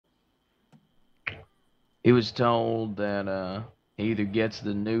He was told that he either gets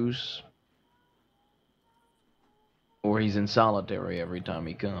the noose or he's in solitary every time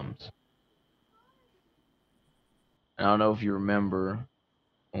he comes. I don't know if you remember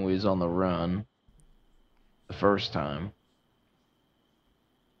when we was on the run the first time.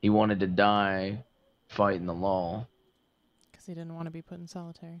 He wanted to die fighting the law. Because he didn't want to be put in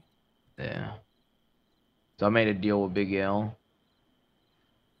solitary. Yeah. So I made a deal with Big L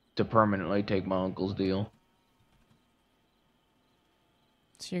to permanently take my uncle's deal.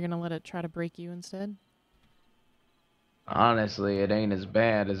 So you're going to let it try to break you instead? Honestly, it ain't as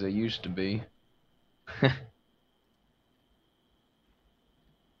bad as it used to be.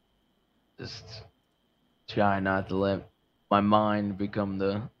 Just try not to let my mind become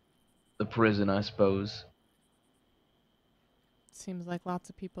the prison, I suppose. Seems like lots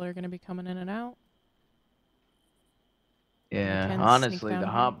of people are going to be coming in and out. They Yeah, can sneak honestly, down the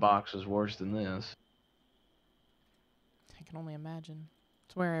here. hot box was worse than this. I can only imagine.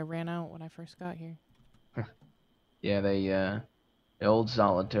 It's where I ran out when I first got here. Yeah, the old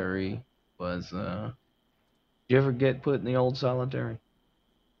solitary was did you ever get put in the old solitary?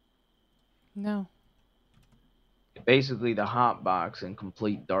 No. Basically the hot box in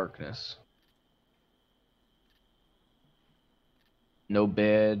complete darkness. No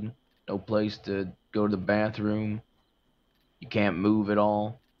bed, no place to go to the bathroom. You can't move at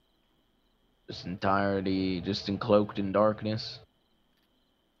all. Just entirety, just encloaked in darkness.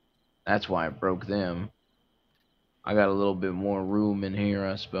 That's why it broke them. I got a little bit more room in here,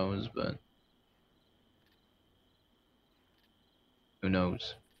 I suppose, but who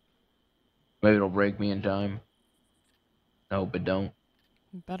knows? Maybe it'll break me in time. I hope it don't.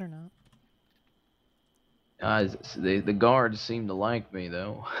 Better not. The guards seem to like me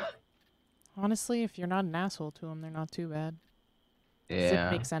though. Honestly, if you're not an asshole to them, they're not too bad. Zip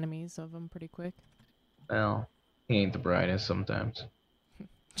Yeah. makes enemies of them pretty quick. Well, he ain't the brightest sometimes.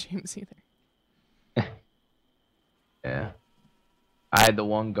 James either. Yeah. I had the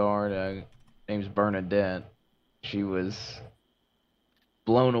one guard, name's Bernadette. She was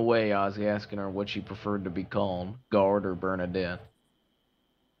blown away. I was asking her what she preferred to be called, guard or Bernadette.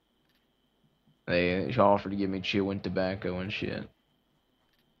 She offered to give me chewing tobacco and shit.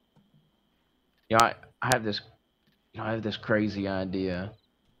 You know, I have this, I have this crazy idea.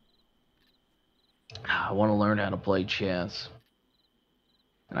 I want to learn how to play chess,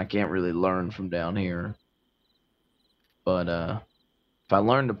 and I can't really learn from down here. But if I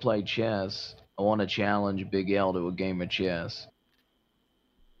learn to play chess, I want to challenge Big L to a game of chess.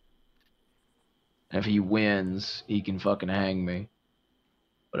 And if he wins, he can fucking hang me.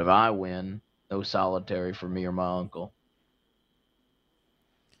 But if I win, no solitary for me or my uncle.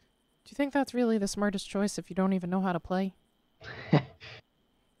 Do you think that's really the smartest choice if you don't even know how to play? That's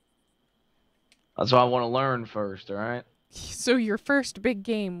what I want to learn first, alright? So your first big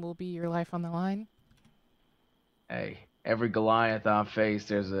game will be your life on the line? Hey, every Goliath I face,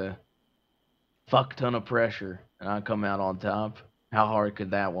 there's a fuck ton of pressure, and I come out on top. How hard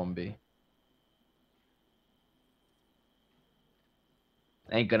could that one be?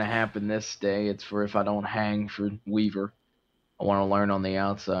 Ain't gonna happen this day. It's for if I don't hang for Weaver. I want to learn on the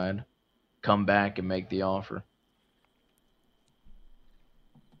outside, come back and make the offer.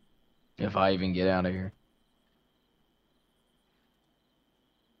 If I even get out of here.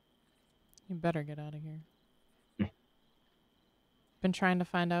 You better get out of here. Been trying to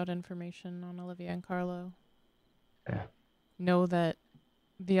find out information on Olivia and Carlo. Yeah. Know that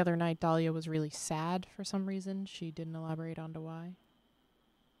the other night Dahlia was really sad for some reason. She didn't elaborate on to why.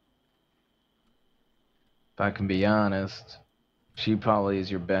 If I can be honest, she probably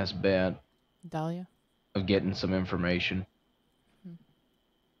is your best bet Dahlia? of getting some information, Hmm.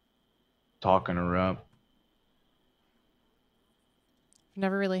 talking her up. I've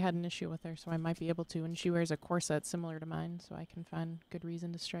never really had an issue with her, so I might be able to. And she wears a corset similar to mine, so I can find good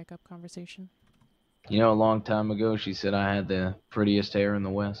reason to strike up conversation. You know, a long time ago, she said I had the prettiest hair in the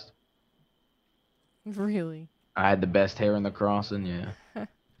West. Really? I had the best hair in the crossing, yeah.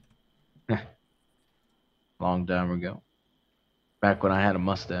 Long time ago. Back when I had a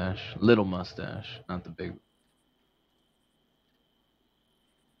mustache. Little mustache, not the big.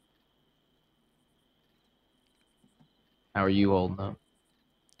 How are you holding up?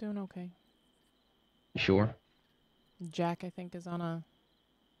 Doing okay. You sure? Jack, I think, is on a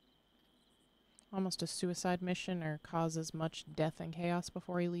almost a suicide mission or cause as much death and chaos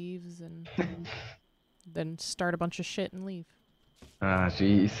before he leaves and then start a bunch of shit and leave. Ah,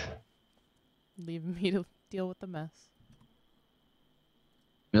 jeez. Leaving me to deal with the mess.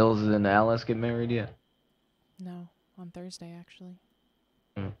 Mills and Alice get married yet? No, on Thursday, actually.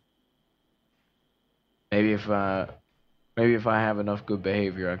 Hmm. Maybe if I have enough good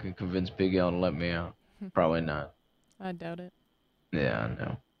behavior, I can convince Big L to let me out. Probably not. I doubt it. Yeah, I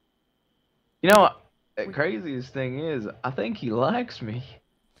know. You We, know, d- the we craziest thing is, I think he likes me.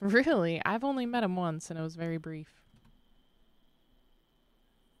 Really? I've only met him once, and it was very brief.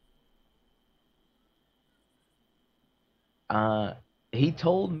 Uh, he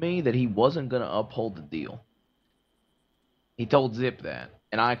told me that he wasn't gonna uphold the deal. He told Zip that,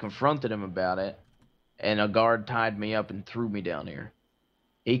 and I confronted him about it, and a guard tied me up and threw me down here.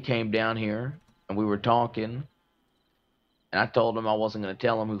 He came down here, and we were talking, and I told him I wasn't gonna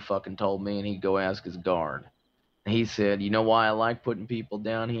tell him who fucking told me, and he'd go ask his guard. And he said, "You know why I like putting people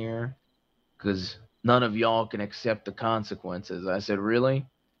down here? Because none of y'all can accept the consequences." I said, "Really?"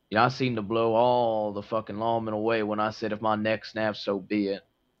 You know, I seem to blow all the fucking lawmen away when I said if my neck snaps, so be it.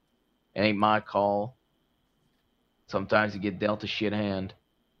 It ain't my call. Sometimes you get dealt a shit hand.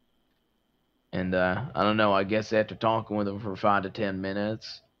 And I don't know, I guess after talking with him for 5 to 10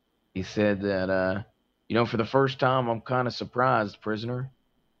 minutes, he said that, for the first time, I'm kind of surprised, prisoner.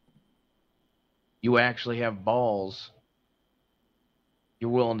 You actually have balls.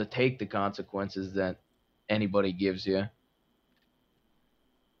 You're willing to take the consequences that anybody gives you.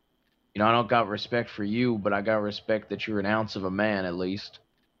 You know, I don't got respect for you, but I got respect that you're an ounce of a man at least.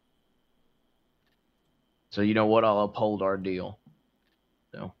 So you know what? I'll uphold our deal.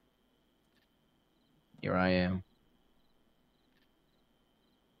 So here I am.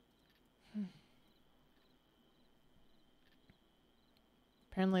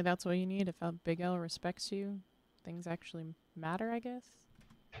 Apparently, that's what you need. If Big L respects you, things actually matter, I guess.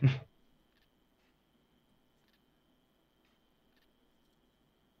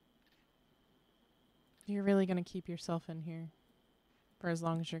 You're really gonna keep yourself in here for as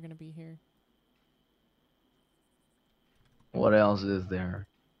long as you're gonna be here. What else is there,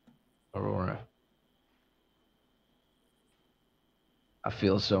 Aurora? I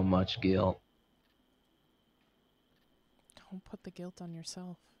feel so much guilt. Don't put the guilt on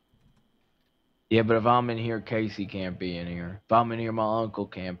yourself. Yeah, but if I'm in here, Casey can't be in here. If I'm in here, my uncle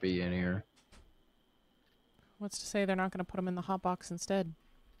can't be in here. What's to say they're not gonna put him in the hot box instead?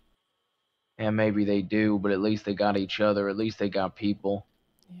 And maybe they do, but at least they got each other. At least they got people.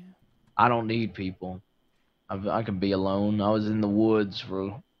 Yeah. I don't need people. I can be alone. I was in the woods for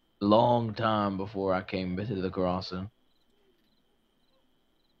a long time before I came to the crossing.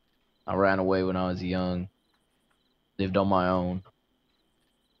 I ran away when I was young. Lived on my own.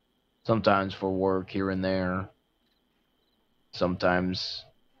 Sometimes for work here and there. Sometimes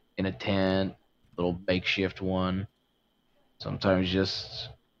in a tent, little makeshift one. Sometimes just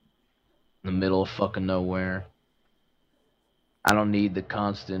in the middle of fucking nowhere. I don't need the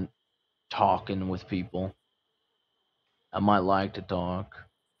constant talking with people. I might like to talk,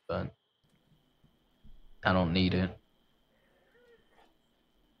 but I don't need it.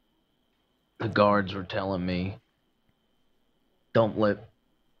 The guards were telling me, don't let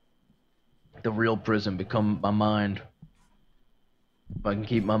the real prison become my mind. If I can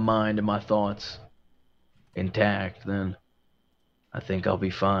keep my mind and my thoughts intact, then I think I'll be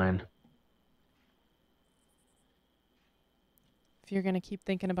fine. If you're gonna keep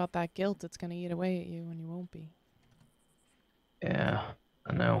thinking about that guilt, it's gonna eat away at you and you won't be. Yeah,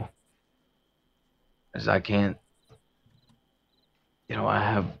 I know. As I can't, I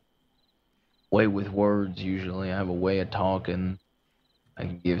have way with words usually. I have a way of talking. I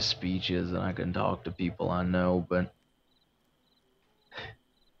can give speeches and I can talk to people I know, but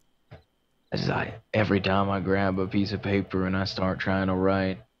every time I grab a piece of paper and I start trying to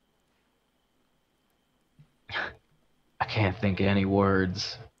write, I can't think of any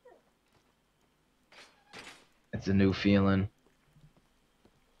words. It's a new feeling.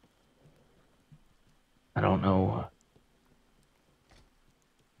 I don't know.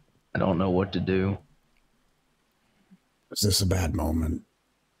 I don't know what to do. Is this a bad moment?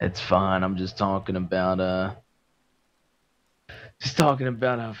 It's fine. I'm just talking about how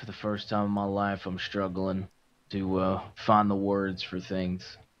for the first time in my life I'm struggling to find the words for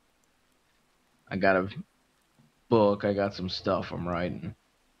things. I got a book. I got some stuff I'm writing.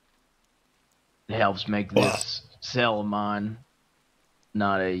 It helps make Well, this cell of mine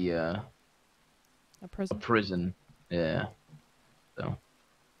not A a prison? prison. Yeah. So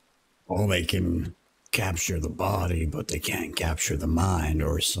well, they can capture the body, but they can't capture the mind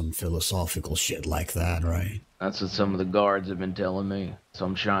or some philosophical shit like that, right? that's what some Yeah. of the guards have been telling me. So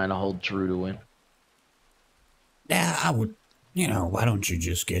I'm trying to hold true to it. Yeah, I would, why don't you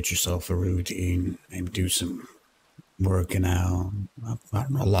just get yourself a routine, maybe do some working out. I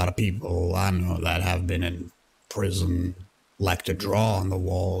know a lot of people I know that have been in prison like to draw on the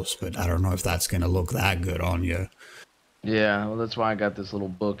walls, but I don't know if that's gonna look that good on you. Yeah, well, that's why I got this little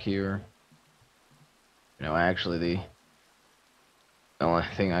book here. You know, actually, the only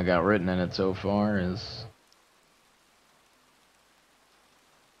thing I got written in it so far is,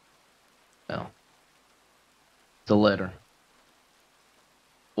 well, it's a letter.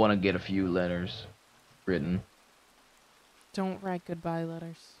 Want to get a few letters written. Don't write goodbye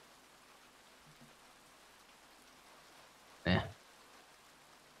letters. Eh.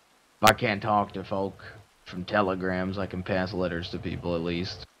 If I can't talk to folk from telegrams, I can pass letters to people at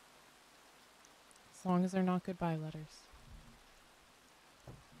least. As long as they're not goodbye letters.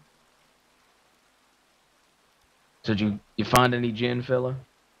 So did you find any gin, fella?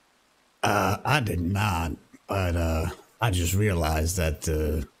 I did not, but I just realized that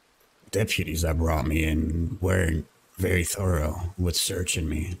the deputies that brought me in weren't very thorough with searching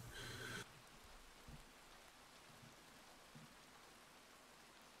me.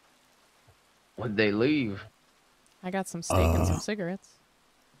 When'd they leave? I got some steak and some cigarettes.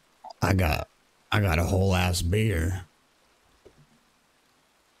 I got a whole ass beer.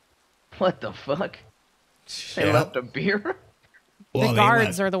 What the fuck? They Yeah. left a beer? Well, The they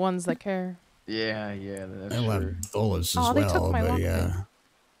guards are the ones that care. Yeah, that's They true. left bullets as Oh, they took well, my but locket. yeah.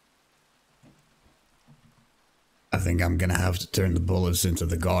 I think I'm gonna have to turn the bullets into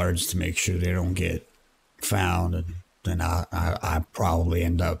the guards to make sure they don't get found, and then I probably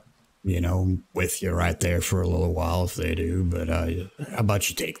end up, with you right there for a little while if they do. But how about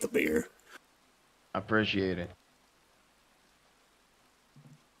you take the beer? I appreciate it.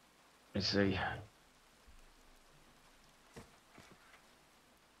 Let's see.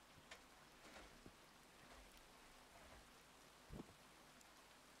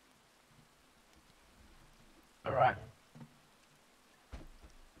 All right.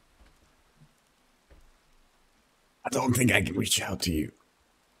 I don't think I can reach out to you.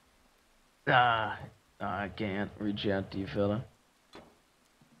 I can't reach out to you, fella.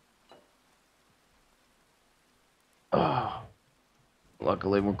 Oh,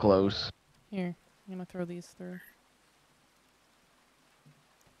 luckily we're close. Here, I'm gonna throw these through.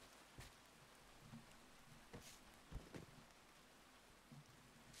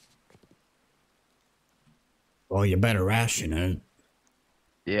 Well, you better ration it.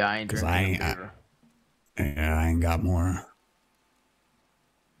 Yeah, I ain't 'Cause drinking I beer. Yeah, I ain't got more.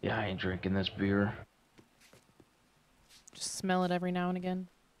 Yeah, I ain't drinking this beer. Just smell it every now and again.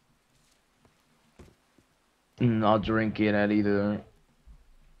 I'll drink it at either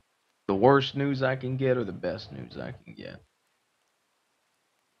the worst news I can get or the best news I can get.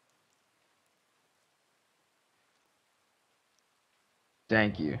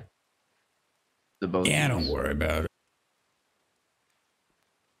 Thank you. The both Yeah, of don't us. worry about it.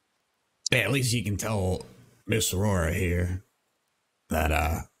 Yeah, at least you can tell Miss Aurora here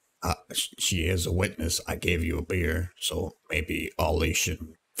that she is a witness. I gave you a beer, so maybe Ollie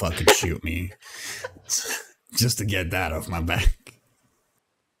should fucking shoot me just to get that off my back.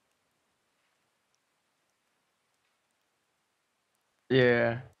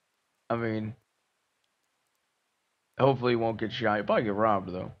 Yeah, I mean, hopefully he won't get shot. He'll probably get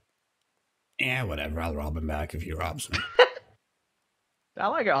robbed though. Yeah, whatever. I'll rob him back if he robs me. I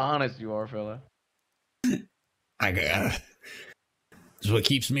like how honest you are, fella. It's what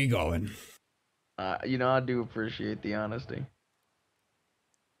keeps me going. I do appreciate the honesty.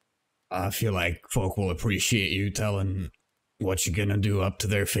 I feel like folk will appreciate you telling what you're gonna do up to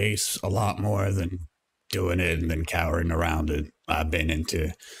their face a lot more than doing it and then cowering around it. I've been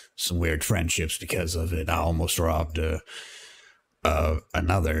into some weird friendships because of it. I almost robbed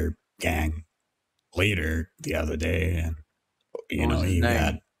another gang leader the other day, and What was his he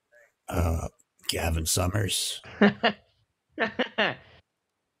name? got Gavin Summers.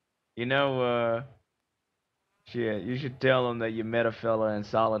 Shit, you should tell him that you met a fella in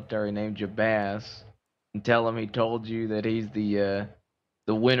solitary named JBaas, and tell him he told you that he's the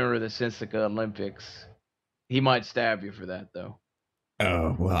winner of the Sisika Olympics. He might stab you for that though.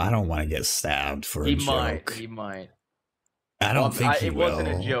 Oh, well, I don't want to get stabbed for a joke. He might. I don't think he it will.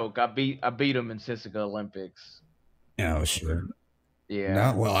 wasn't a joke. I beat him in Sisika Olympics. No, sure. Yeah.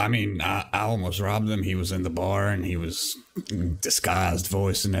 No, well, I mean, I almost robbed him. He was in the bar and he was disguised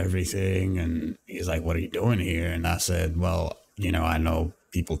voice and everything. And he's like, "What are you doing here?" And I said, "Well, I know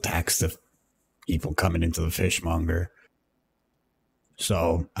people tax the people coming into the fishmonger.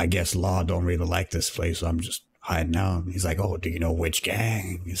 So I guess law don't really like this place. So I'm just hiding out." And he's like, "Oh, do you know which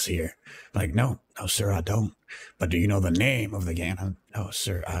gang is here?" I'm like, no, sir, I don't. "But do you know the name of the gang?" "No,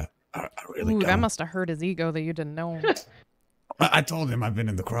 sir, I really don't." That must have hurt his ego that you didn't know. I told him I've been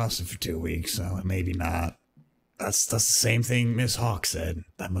in the CrossFit for 2 weeks, so maybe not. That's the same thing Miss Hawk said.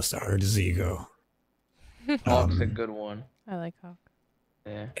 That must have hurt his ego. Hawk's a good one. I like Hawk.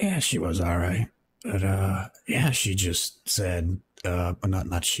 Yeah. Yeah, she was all right. But yeah, she just said,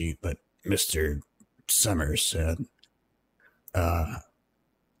 not she, but Mr. Summers said, that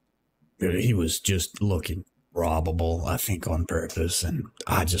he was just looking robbable, I think, on purpose. And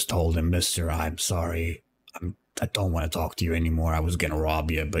I just told him, Mister, I'm sorry. I don't want to talk to you anymore. I was gonna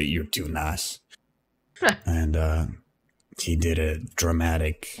rob you, but you're too nice. And he did a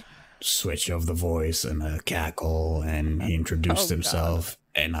dramatic switch of the voice and a cackle, and he introduced himself.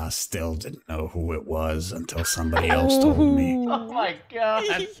 And I still didn't know who it was until somebody else told me. Oh my god.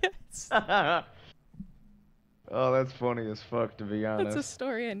 Yes. Oh, that's funny as fuck, to be honest. That's a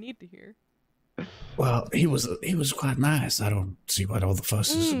story I need to hear. Well, he was quite nice. I don't see what all the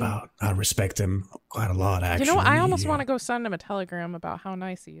fuss is about. I respect him quite a lot, actually. You know, I almost want to go send him a telegram about how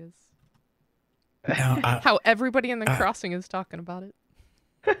nice he is. Now, How everybody in the crossing is talking about it.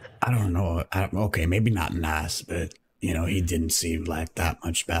 I don't know. Okay, maybe not nice, but, you know, he didn't seem like that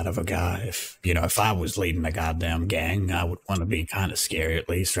much bad of a guy. If I was leading a goddamn gang, I would want to be kind of scary at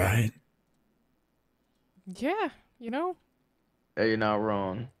least, right? Yeah, you know, Hey, you're not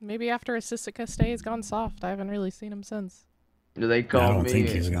wrong. maybe after his Sisika stay, he's gone soft. I haven't really seen him since. They call I don't me. think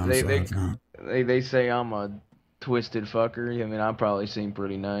he's gone soft, no. They say I'm a twisted fucker. I mean, I probably seem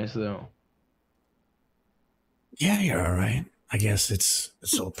pretty nice though. Yeah, you're all right. I guess it's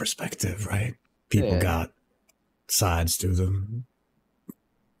all perspective, right? People got sides to them.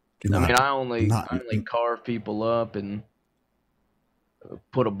 I only carve people up and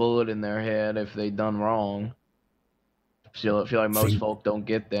put a bullet in their head if they done wrong. I feel like most folk don't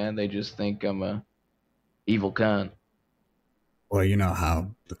get that. They just think I'm a evil cunt. Well, you know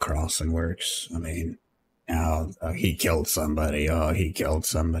how the crossing works. I mean, he killed somebody. Oh, he killed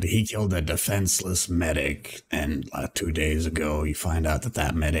somebody. He killed a defenseless medic. And 2 days ago, you find out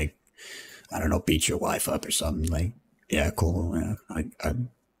that medic, I don't know, beat your wife up or something. Like, yeah, cool. Yeah, I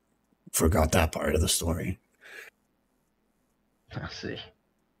forgot that part of the story. I see.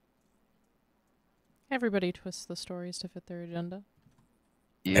 Everybody twists the stories to fit their agenda.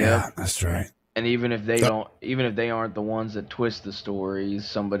 Yeah, that's right. And even if they aren't the ones that twist the stories,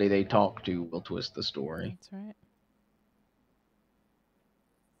 somebody they talk to will twist the story. That's right.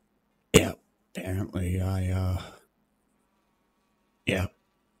 Yeah, apparently yeah.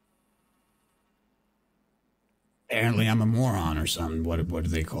 Apparently I'm a moron or something. What do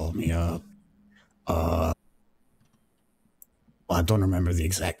they call me? Well, I don't remember the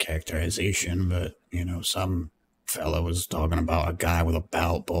exact characterization, but, you know, some fella was talking about a guy with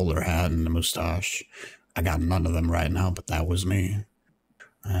a bowler hat and a mustache. I got none of them right now, but that was me.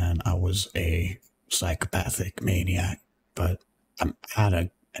 And I was a psychopathic maniac, but I had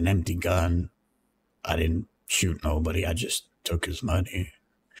an empty gun. I didn't shoot nobody. I just took his money.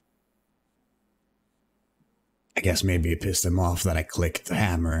 I guess maybe it pissed him off that I clicked the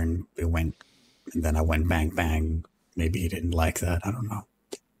hammer and and then I went bang, bang. Maybe he didn't like that. I don't know.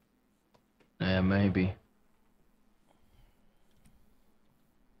 Yeah, maybe.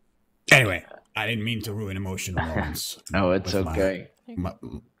 Anyway, I didn't mean to ruin emotional moments. No, it's okay. You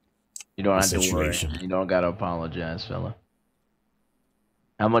don't have to worry. Situation. You don't gotta apologize, fella.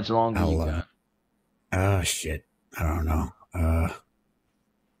 How much longer you got? Shit. I don't know.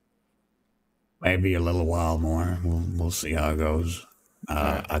 Maybe a little while more. We'll see how it goes.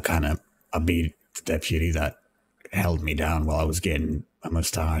 I beat the deputy that held me down while I was getting my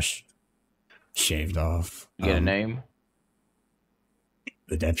mustache shaved off. You get a name?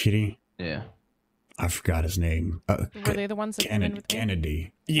 The deputy? Yeah. I forgot his name. Were they the ones that came in with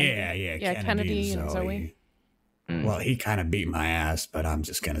Kennedy. Yeah, Kennedy and Zoe. Well, he kind of beat my ass, but I'm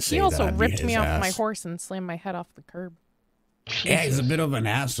just going to say He also that ripped me off ass. my horse and slammed my head off the curb. Yeah, he's a bit of an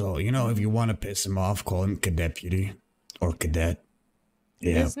asshole. You know, if you want to piss him off, call him Cadet or Cadet.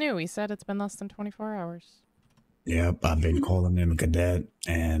 Yeah. It's new. He said it's been less than 24 hours. Yep, I've been calling him Cadet,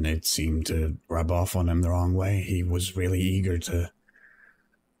 and it seemed to rub off on him the wrong way. He was really eager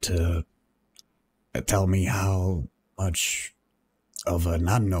to tell me how much of an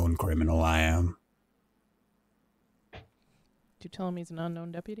unknown criminal I am. Did you tell him he's an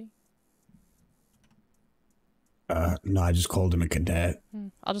unknown deputy? No, I just called him a cadet.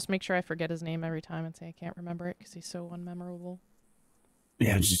 I'll just make sure I forget his name every time and say I can't remember it because he's so unmemorable.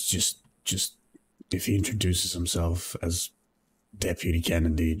 Yeah, just if he introduces himself as Deputy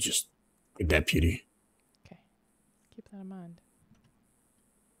Kennedy, just a deputy. Okay. Keep that in mind.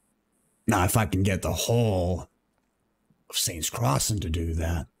 Now, if I can get the whole of Saints Crossing to do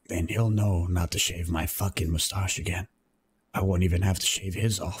that, then he'll know not to shave my fucking mustache again. I won't even have to shave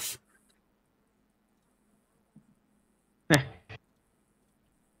his off.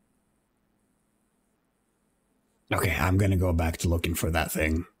 Okay, I'm gonna go back to looking for that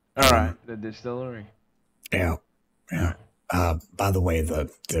thing. All right, the distillery. Yeah, All yeah. right. By the way,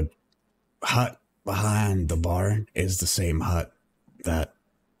 the hut behind the bar is the same hut that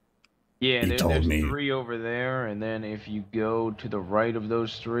Yeah, you told there's me. 3 over there, and then if you go to the right of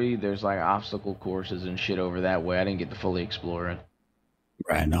those 3, there's like obstacle courses and shit over that way. I didn't get to fully explore it.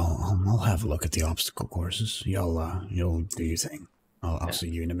 Right, I'll have a look at the obstacle courses. You'll do your thing. I'll Yeah. see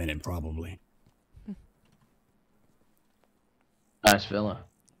you in a minute, probably. Nice fella.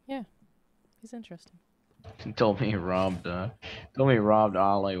 Yeah, he's interesting. He told me he robbed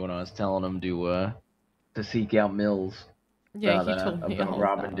Ollie when I was telling him to seek out Mills Yeah, he told me about all of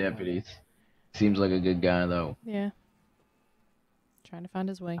robbing that. deputies. Seems like a good guy though. Yeah. Trying to find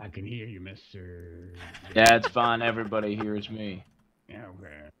his way. I can hear you, Mister. Yeah, it's fine. Everybody hears me. Yeah,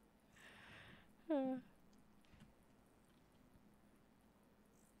 okay.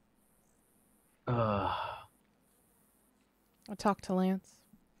 Uh, I talked to Lance.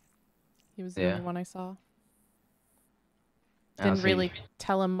 He was the Yeah. only one I saw. I'll Didn't see. really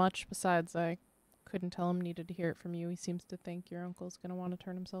tell him much besides I couldn't tell him needed to hear it from you. He seems to think your uncle's going to want to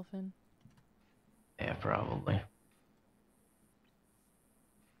turn himself in. Yeah, probably.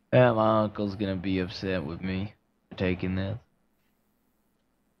 Yeah, my uncle's gonna be upset with me for taking this.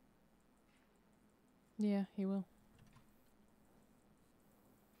 Yeah, he will.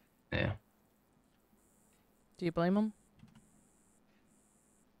 Yeah. Do you blame him?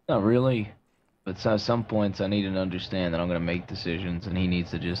 Not really. But at some points I need him to understand that I'm gonna make decisions and he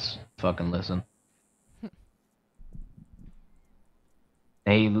needs to just fucking listen.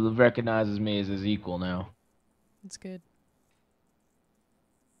 He recognizes me as his equal now. It's good.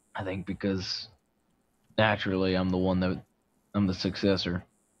 I think because naturally I'm the successor.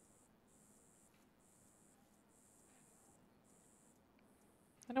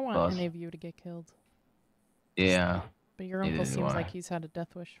 I don't want Boss. any of you to get killed. Yeah. But your Neither uncle do seems I. like he's had a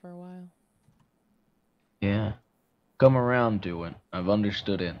death wish for a while. Yeah. Come around to it. I've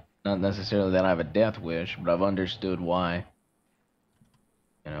understood it. Not necessarily that I have a death wish, but I've understood why.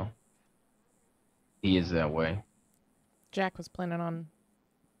 You know. He is that way. Jack was planning on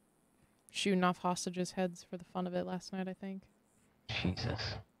shooting off hostages' heads for the fun of it last night, I think.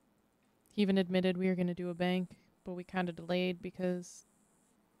 Jesus. He even admitted we were going to do a bank, but we kind of delayed because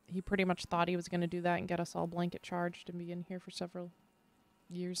he pretty much thought he was going to do that and get us all blanket charged and be in here for several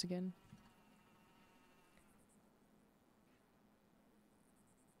years again.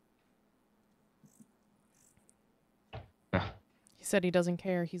 He said he doesn't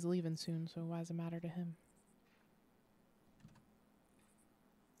care. He's leaving soon, so why does it matter to him?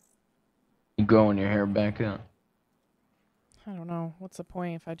 You growing your hair back up? I don't know. What's the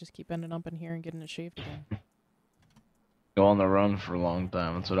point if I just keep ending up in here and getting it shaved again? Go on the run for a long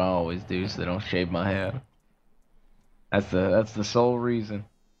time. That's what I always do, so they don't shave my head. That's the sole reason.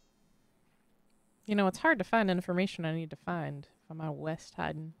 You know, it's hard to find information I need to find if I'm out west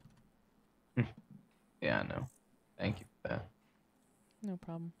hiding. Yeah, I know. Thank you for that. No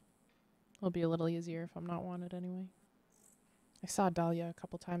problem. It'll be a little easier if I'm not wanted anyway. I saw Dahlia a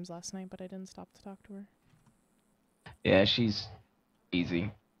couple times last night, but I didn't stop to talk to her. Yeah, she's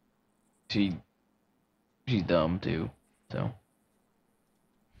easy. She's dumb too. So,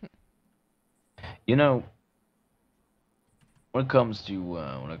 you know, when it comes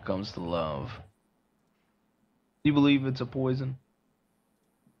to love, do you believe it's a poison?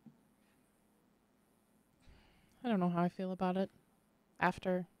 I don't know how I feel about it.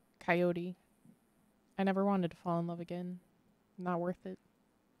 After Coyote, I never wanted to fall in love again. Not worth it.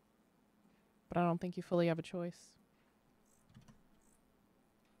 But I don't think you fully have a choice.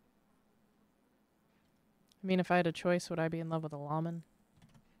 I mean, if I had a choice, would I be in love with a lawman?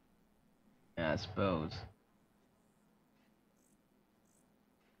 Yeah, I suppose.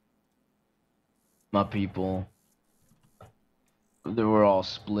 My people, they were all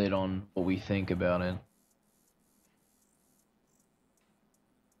split on what we think about it.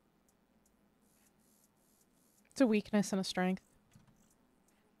 It's a weakness and a strength.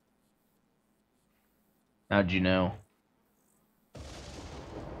 How'd you know?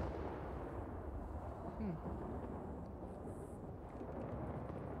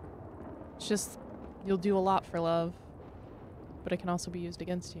 It's just, you'll do a lot for love, but it can also be used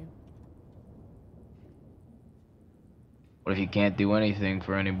against you. What if you can't do anything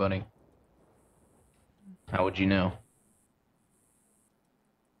for anybody? How would you know?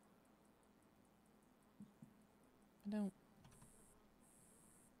 I don't.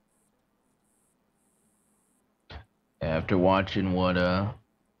 After watching what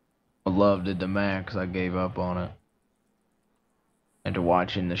love did to Max, I gave up on it. After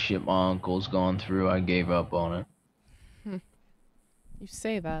watching the shit my uncle's gone through, I gave up on Hmm. You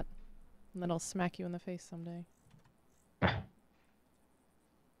say that, and then I'll smack you in the face someday. it.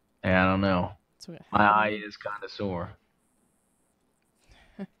 Yeah, I don't know. That's what My happened eye to me. is kind of sore.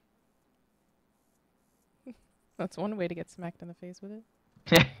 That's one way to get smacked in the face with it.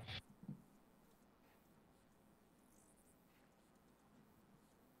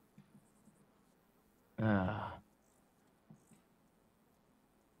 Ah.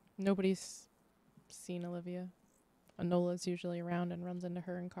 Nobody's seen Olivia. Enola's usually around and runs into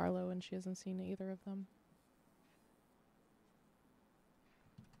her and Carlo, and she hasn't seen either of them.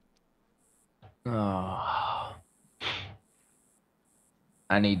 Oh.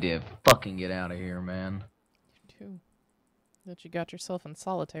 I need to fucking get out of here, man. You too. That you got yourself in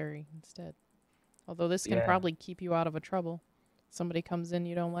solitary instead. Although this can Yeah. probably keep you out of a trouble. Somebody comes in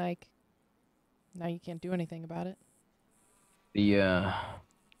you don't like. Now you can't do anything about it.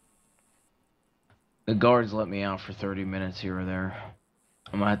 The guards let me out for 30 minutes here or there.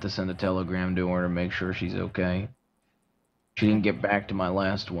 I'm gonna have to send a telegram to her to make sure she's okay. She didn't get back to my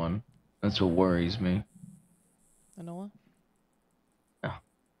last one. That's what worries me. Enola? No.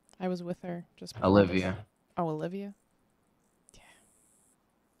 I was with her just before Olivia. this. Oh, Olivia?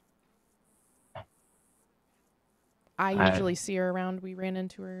 Yeah. I usually see her around. We ran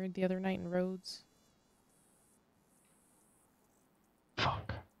into her the other night in Rhodes.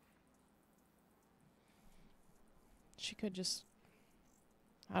 Fuck. She could just...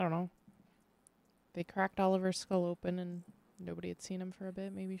 I don't know. They cracked Oliver's skull open and nobody had seen him for a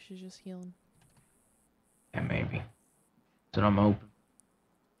bit. Maybe she's just healing. Yeah, maybe. That's what I'm hoping.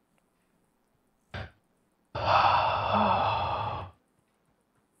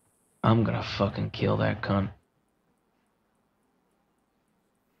 I'm gonna fucking kill that cunt.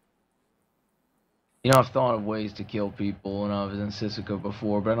 You know, I've thought of ways to kill people when I was in Sisika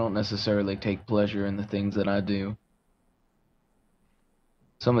before, but I don't necessarily take pleasure in the things that I do.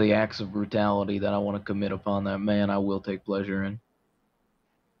 Some of the acts of brutality that I want to commit upon that man, I will take pleasure in.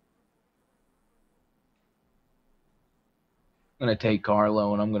 I'm gonna take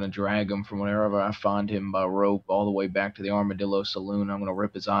Carlo and I'm gonna drag him from wherever I find him by rope all the way back to the Armadillo Saloon. I'm gonna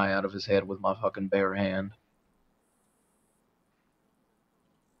rip his eye out of his head with my fucking bare hand.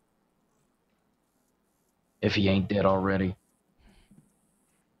 If he ain't dead already.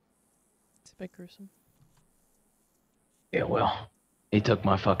 It's a bit gruesome. Yeah, well, he took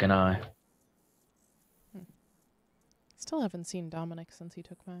my fucking eye. Still haven't seen Dominic since he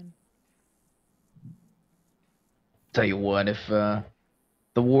took mine. Tell you what, if the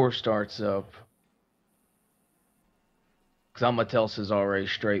war starts up, because I'm gonna tell Cesare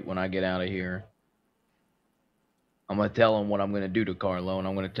straight when I get out of here. I'm gonna tell him what I'm gonna do to Carlo, and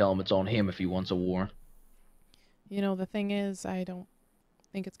I'm gonna tell him it's on him if he wants a war. You know, the thing is, I don't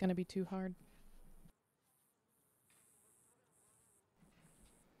think it's going to be too hard.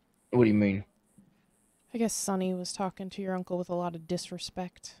 What do you mean? I guess Sonny was talking to your uncle with a lot of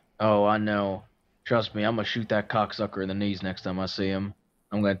disrespect. Oh, I know. Trust me, I'm gonna shoot that cocksucker in the knees next time I see him.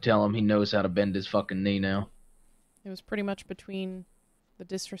 I'm gonna tell him he knows how to bend his fucking knee now. It was pretty much between the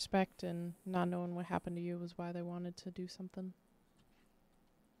disrespect and not knowing what happened to you was why they wanted to do something.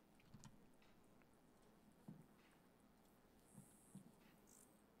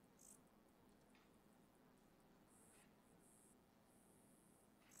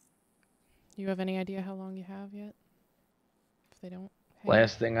 You have any idea how long you have yet? If they don't pay?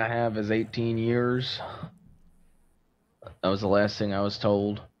 Last thing I have is 18 years. That was the last thing I was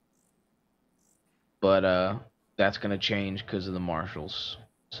told. But, that's gonna change because of the marshals.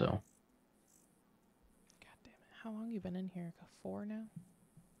 So. God damn it. How long you been in here? 4 now?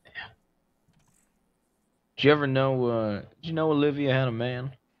 Yeah. Did you ever know, did you know Olivia had a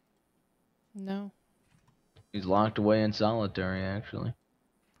man? No. He's locked away in solitary, actually.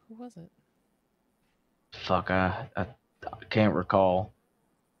 Who was it? Fuck, I can't recall.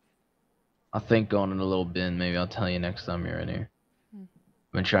 I'll think on it a little bit, and maybe I'll tell you next time you're in here.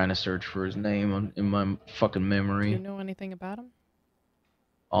 I've been trying to search for his name in my fucking memory. Do you know anything about him?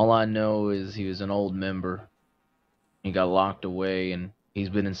 All I know is he was an old member. He got locked away, and he's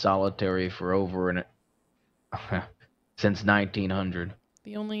been in solitary for since 1900.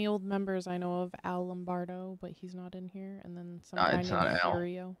 The only old members I know of, Al Lombardo, but he's not in here, and then some guy It's named not Al.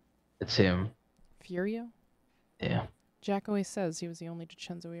 Furio. It's him. Furio? Yeah. Jack always says he was the only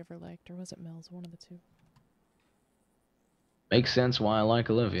DiCenzo he ever liked, or was it Mills? One of the two. Makes sense why I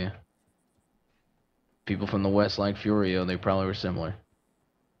like Olivia. People from the West like Furio, they probably were similar.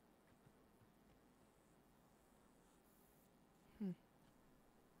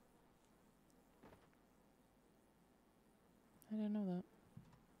 I didn't know that.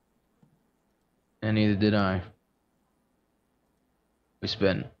 And neither did I. We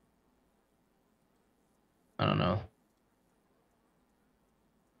spent, I don't know,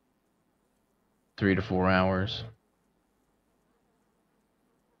 3 to 4 hours.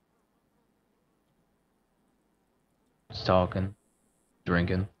 Just talking,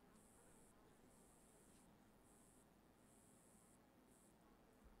 drinking.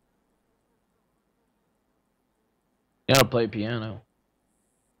 You know how to play piano?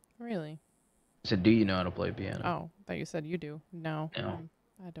 Really? I said, do you know how to play piano? Oh, I thought you said you do. No, No.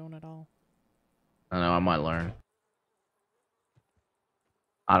 I don't at all. I know, I might learn.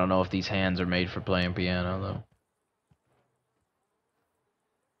 I don't know if these hands are made for playing piano, though.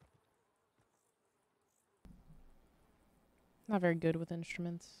 Not very good with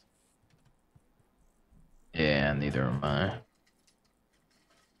instruments. Yeah, neither am I.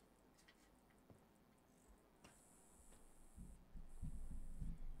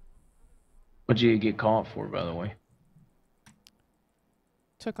 What'd you get caught for, by the way?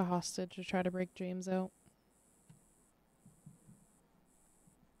 Took a hostage to try to break James out.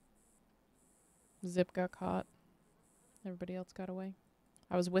 Zip got caught. Everybody else got away.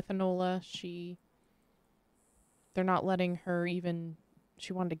 I was with Enola. They're not letting her even...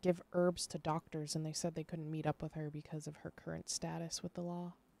 She wanted to give herbs to doctors, and they said they couldn't meet up with her because of her current status with the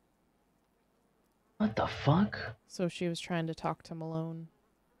law. What the fuck? So she was trying to talk to Malone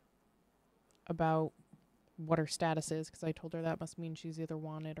about what her status is, because I told her that must mean she's either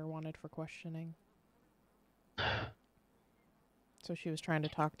wanted or wanted for questioning. So she was trying to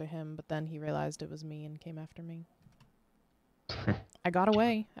talk to him, but then he realized it was me and came after me. I got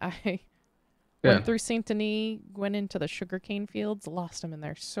away. I went through Saint Denis, went into the sugarcane fields, lost him in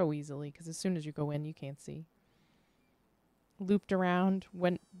there so easily, because as soon as you go in, you can't see. Looped around,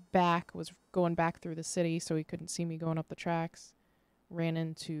 went back, was going back through the city so he couldn't see me going up the tracks. Ran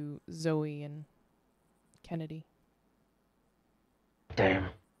into Zoe and Kennedy. Damn.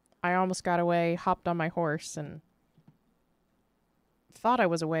 I almost got away, hopped on my horse, and thought I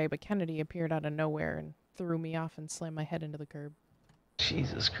was away, but Kennedy appeared out of nowhere and threw me off and slammed my head into the curb.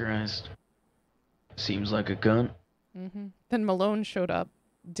 Jesus Christ. Seems like a gun. Then Malone showed up,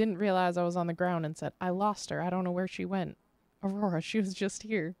 didn't realize I was on the ground, and said, I lost her. I don't know where she went. Aurora, she was just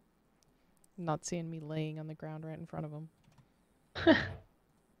here. Not seeing me laying on the ground right in front of him.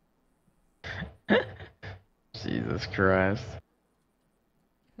 Jesus Christ.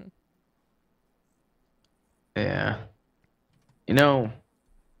 Yeah. You know,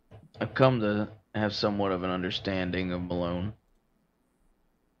 I've come to have somewhat of an understanding of Malone.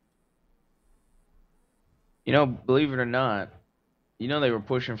 You know, believe it or not, you know they were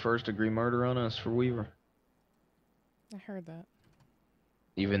pushing first-degree murder on us for Weaver. I heard that.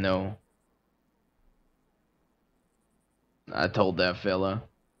 Even though I told that fella.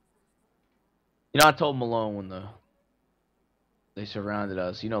 You know, I told Malone when they surrounded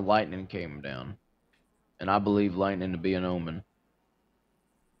us, you know, lightning came down. And I believe lightning to be an omen.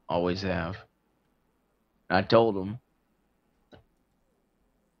 Always have. And I told him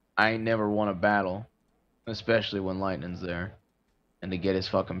I ain't never won a battle, especially when lightning's there, and to get his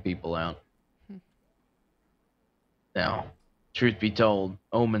fucking people out. Now, truth be told,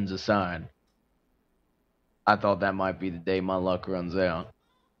 omens aside, I thought that might be the day my luck runs out.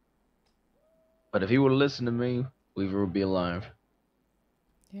 But if he would have listened to me, Weaver would be alive.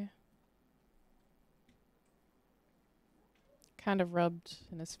 Yeah. Kind of rubbed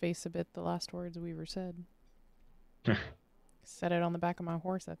in his face a bit the last words Weaver said. Said it on the back of my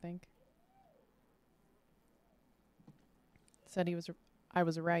horse, I think. Said I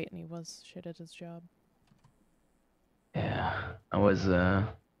was right and he was shit at his job. Yeah,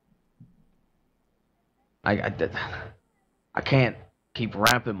 I can't keep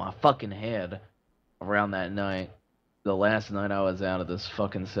wrapping my fucking head around that night. The last night I was out of this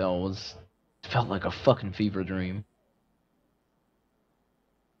fucking cell felt like a fucking fever dream.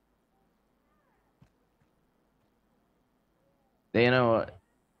 You know,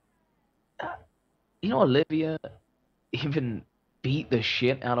 Olivia even beat the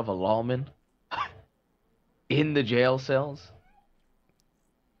shit out of a lawman in the jail cells.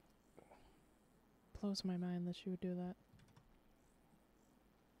 Blows my mind that she would do that.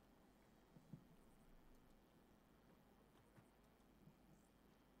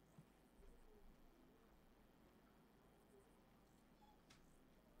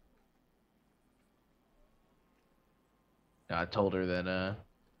 I told her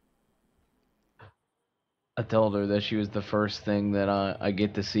that she was the first thing that I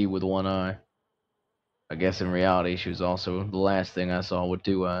get to see with one eye. I guess in reality she was also the last thing I saw with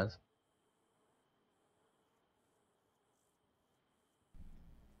two eyes.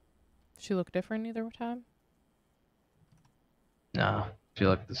 She looked different either time? Nah, she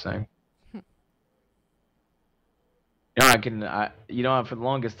looked the same. Hmm. For the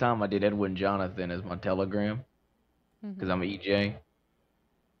longest time I did Edwin Jonathan as my telegram because Mm-hmm. I'm EJ.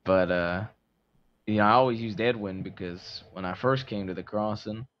 But I always used Edwin because when I first came to the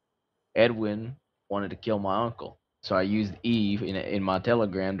crossing, Edwin wanted to kill my uncle. So I used Eve in my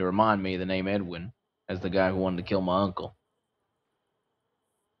telegram to remind me of the name Edwin as the guy who wanted to kill my uncle.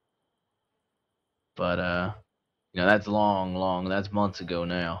 But that's that's months ago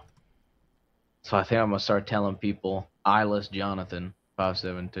now. So I think I'm gonna start telling people eyeless Jonathan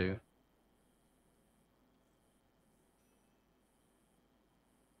 572.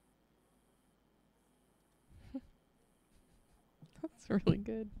 That's really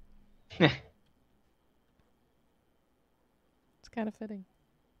good. It's kind of fitting.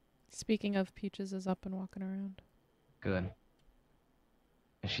 Speaking of, Peaches is up and walking around. Good.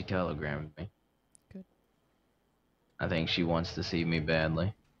 And she telegrammed me. Good. I think she wants to see me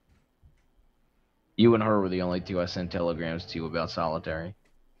badly. You and her were the only two I sent telegrams to about solitary.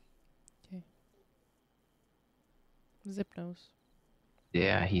 Okay. Zip knows.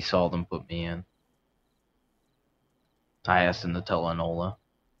 Yeah, he saw them put me in. I asked him to tell Enola.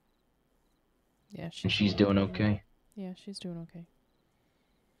 Yeah, And she's doing okay. Yeah, she's doing okay.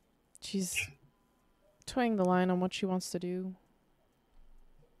 She's toeing the line on what she wants to do.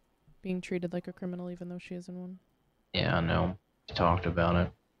 Being treated like a criminal even though she isn't one. Yeah, I know. We talked about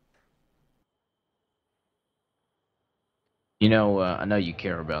it. I know you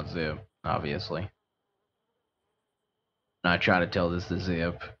care about Zip, obviously. And I try to tell this to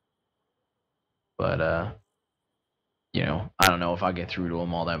Zip, but I don't know if I get through to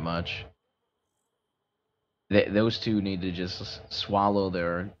him all that much. Those two need to just swallow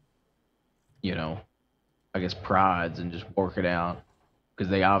their, I guess prides and just work it out, because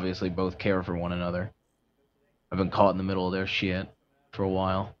they obviously both care for one another. I've been caught in the middle of their shit for a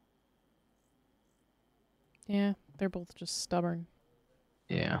while. Yeah, they're both just stubborn.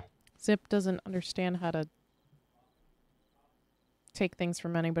 Yeah. Zip doesn't understand how to take things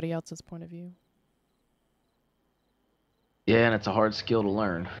from anybody else's point of view. Yeah, and it's a hard skill to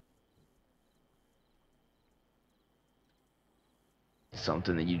learn. It's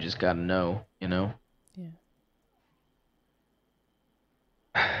something that you just gotta know, Yeah.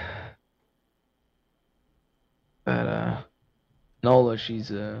 But Nola,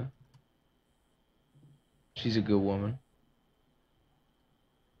 she's a good woman.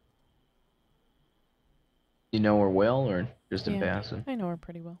 You know her well, or just in passing? I know her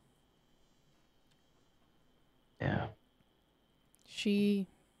pretty well. Yeah.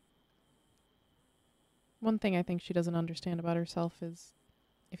 One thing I think she doesn't understand about herself is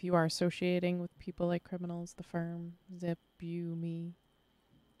if you are associating with people like criminals, the firm, Zip, you, me,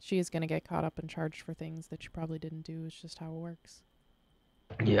 she is going to get caught up and charged for things that she probably didn't do. It's just how it works.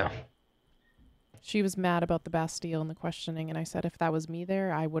 Yeah. She was mad about the Bastille and the questioning, and I said if that was me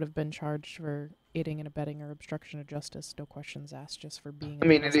there, I would have been charged for aiding and abetting or obstruction of justice. No questions asked, just for being in I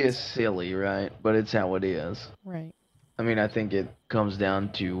mean, the it is presence. silly, right? But it's how it is. Right. I mean, I think it comes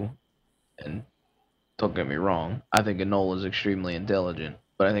down to, and don't get me wrong, I think Enola is extremely intelligent,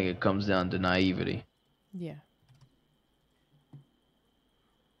 but I think it comes down to naivety. Yeah.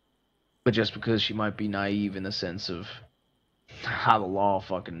 But just because she might be naive in the sense of how the law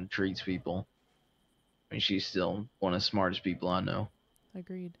fucking treats people, I mean, she's still one of the smartest people I know.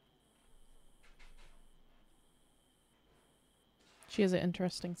 Agreed. She has an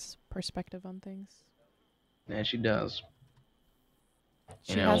interesting perspective on things. Yeah, she does.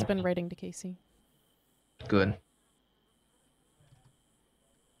 She has been writing to Casey. Good.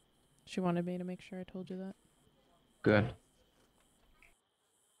 She wanted me to make sure I told you that. Good.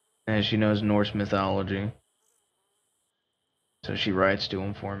 And she knows Norse mythology. So she writes to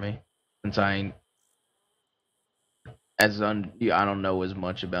him for me. Since I don't know as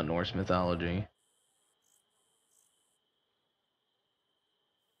much about Norse mythology.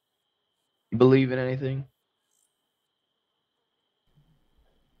 You believe in anything?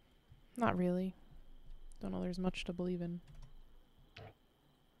 Not really. Don't know there's much to believe in.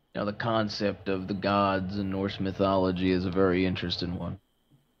 The concept of the gods in Norse mythology is a very interesting one.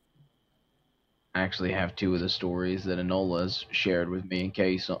 I actually have two of the stories that Enola has shared with me in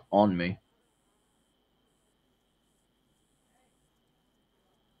case on me.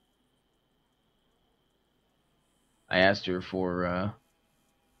 I asked her for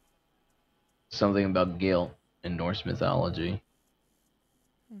something about guilt in Norse mythology.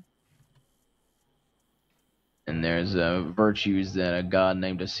 And there's virtues that a god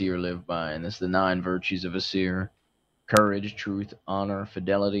named Aesir lived by, and it's the 9 virtues of Aesir. courage, truth, honor,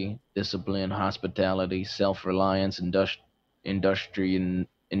 fidelity, discipline, hospitality, self-reliance,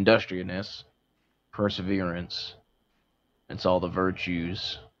 industriousness, perseverance. It's all the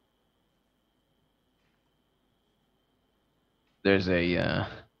virtues. There's a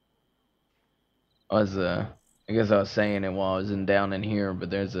I was I guess I was saying it while I was down in here, but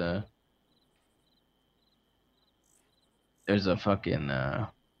there's a fucking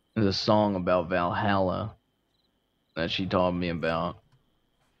there's a song about Valhalla that she taught me about.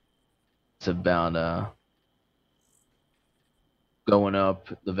 It's about going up,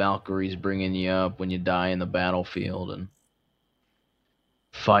 the Valkyries bringing you up when you die in the battlefield and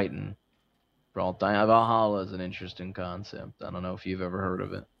fighting for all time. Valhalla is an interesting concept. I don't know if you've ever heard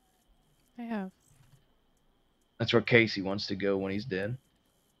of it. I have. That's where Casey wants to go when he's dead.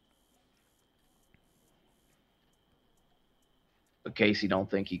 But Casey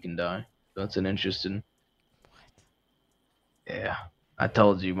don't think he can die. That's an interesting. What? Yeah, I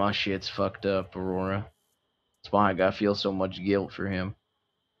told you my shit's fucked up, Aurora. That's why I feel so much guilt for him.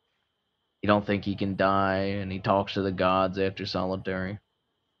 He don't think he can die, and he talks to the gods after solitary.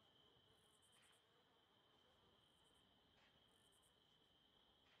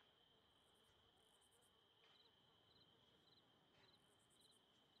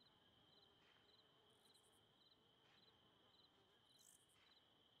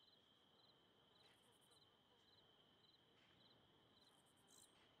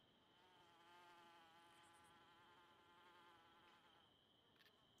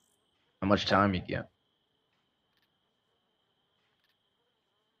 How much time you get?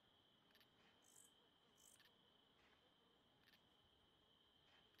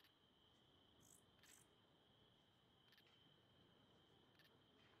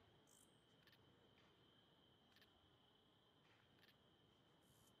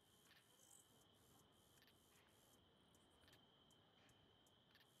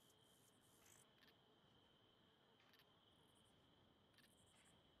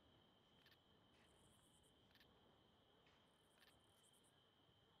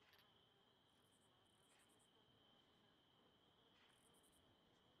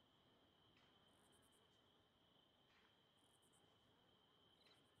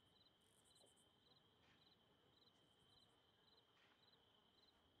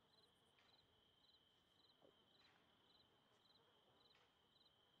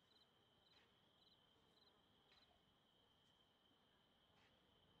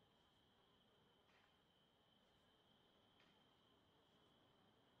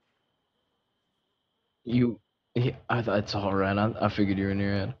 You, it's all right. I figured you were in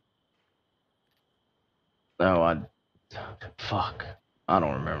your head. No, fuck. I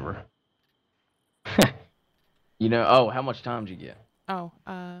don't remember. Oh, how much time did you get? Oh,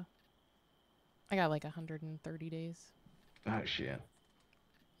 I got like 130 days. Oh shit.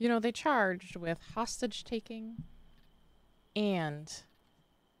 You know, they charged with hostage taking and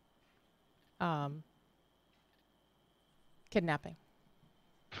um kidnapping.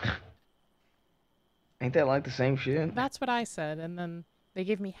 Ain't that like the same shit? That's what I said, and then they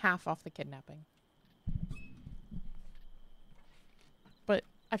gave me half off the kidnapping. But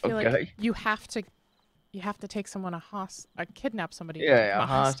I feel like Okay. you have to take someone kidnap somebody to take Yeah, them a a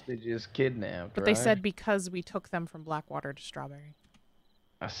hostage. hostage is kidnapped, But right? they said because we took them from Blackwater to Strawberry.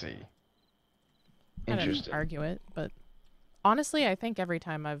 I see. I didn't Interesting. argue it, but honestly, I think every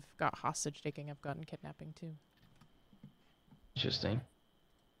time I've got hostage taking, I've gotten kidnapping too. Interesting.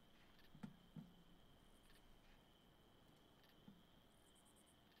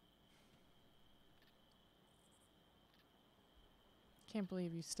 Can't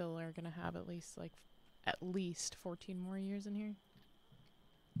believe you still are gonna have at least 14 more years in here.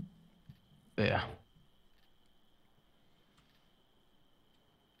 Yeah.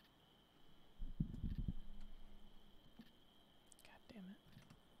 God damn it.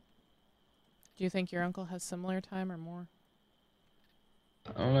 Do you think your uncle has similar time or more?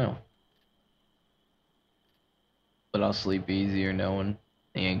 I don't know. But I'll sleep easier knowing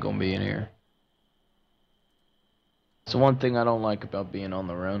he ain't gonna be in here. It's the one thing I don't like about being on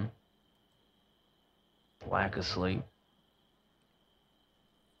the run. Lack of sleep.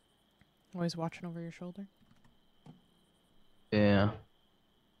 Always watching over your shoulder? Yeah.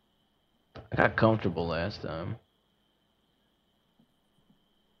 I got comfortable last time.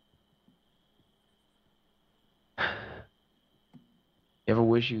 You ever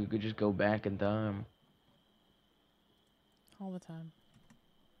wish you could just go back in time? All the time.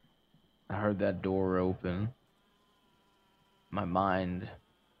 I heard that door open. My mind,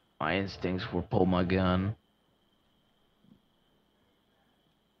 my instincts were pull my gun.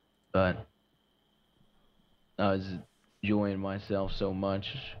 But I was enjoying myself so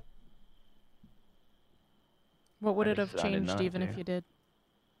much, What would I it have decided changed not even to. if you did?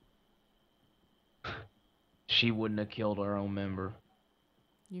 She wouldn't have killed her own member.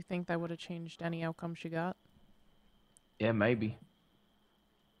 You think that would have changed any outcome she got? Yeah, maybe.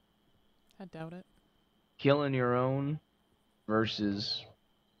 I doubt it. Killing your own versus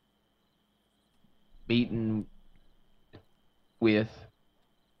beating with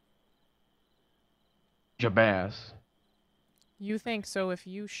JBaas. You think so if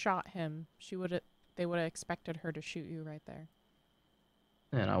you shot him, they would have expected her to shoot you right there.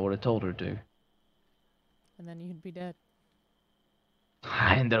 And I would have told her to. And then you'd be dead.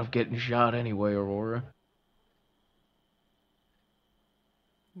 I ended up getting shot anyway, Aurora.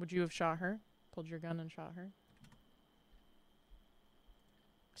 Would you have shot her? Pulled your gun and shot her?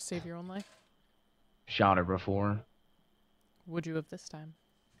 To save your own life? Shot her before. Would you have this time?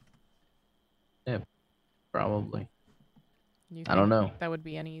 Yeah, probably. You I don't think know. that would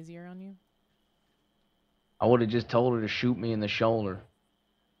be any easier on you? I would have just told her to shoot me in the shoulder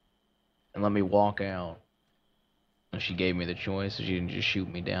and let me walk out. And she gave me the choice, so she didn't just shoot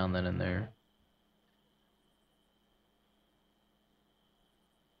me down then and there.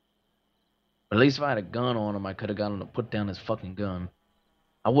 But at least if I had a gun on him, I could have got him to put down his fucking gun.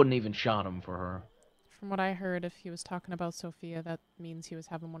 I wouldn't even shot him for her. From what I heard, if he was talking about Sophia, that means he was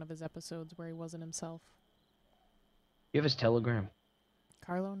having one of his episodes where he wasn't himself. You have his telegram?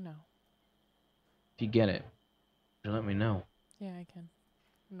 Carlo, no. If you get it, just let me know. Yeah, I can.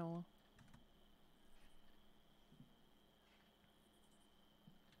 Nola.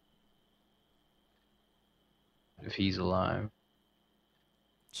 If he's alive.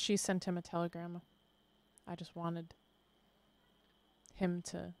 She sent him a telegram. I just wanted him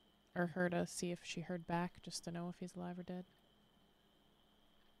to, or her to see if she heard back, just to know if he's alive or dead.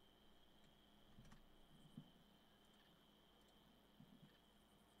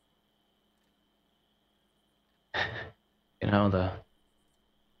 You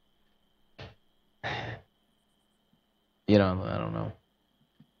know, I don't know.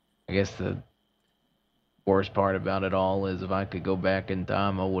 I guess the worst part about it all is if I could go back in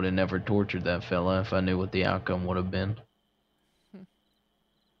time, I would have never tortured that fella if I knew what the outcome would have been.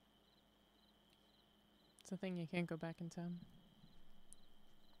 It's a thing, you can't go back in time.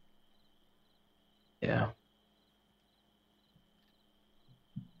 Yeah.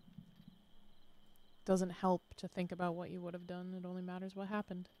 Doesn't help to think about what you would have done. It only matters what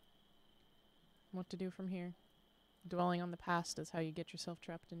happened. What to do from here. Dwelling on the past is how you get yourself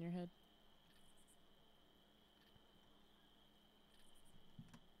trapped in your head.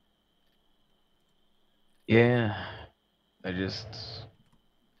 Yeah.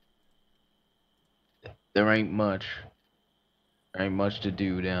 There ain't much. There ain't much to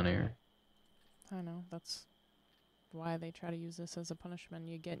do down here. I know, that's why they try to use this as a punishment.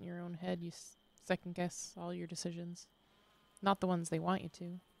 You get in your own head, you second guess all your decisions. Not the ones they want you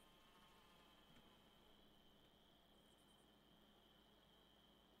to.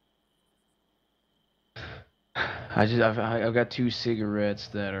 I've got 2 cigarettes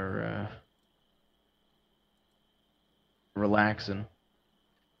that are relaxing.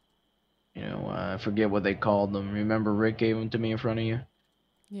 You know, I forget what they called them. Remember Rick gave them to me in front of you?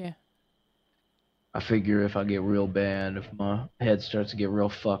 Yeah. I figure if I get real bad, if my head starts to get real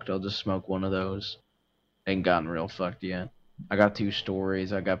fucked, I'll just smoke one of those. Ain't gotten real fucked yet. I got 2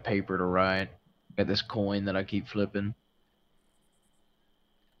 stories. I got paper to write. Got this coin that I keep flipping.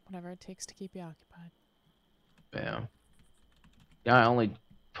 Whatever it takes to keep you occupied. Yeah. Yeah, I only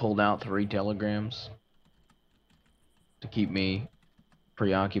pulled out 3 telegrams to keep me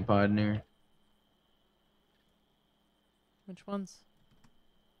preoccupied in here. Which ones?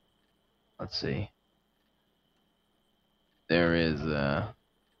 Let's see. There is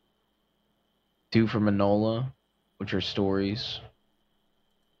 2 from Manola, which are stories.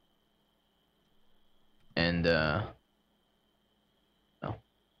 And no.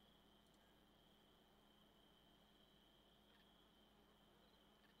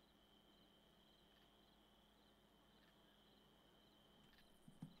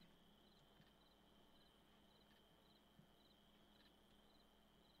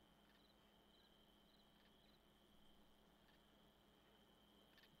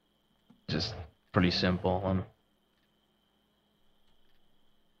 Just pretty simple.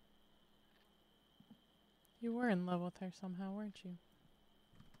 You were in love with her somehow, weren't you?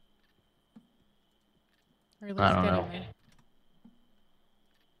 Or at I least don't getting know. there.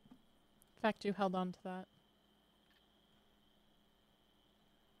 The fact you held on to that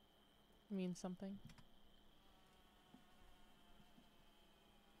means something.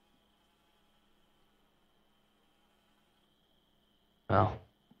 Well,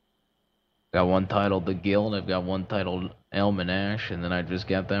 got one titled The Guild, I've got one titled Elm and Ash, and then I just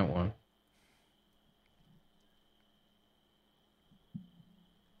got that one.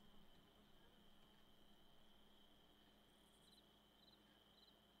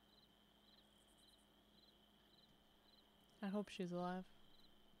 I hope she's alive.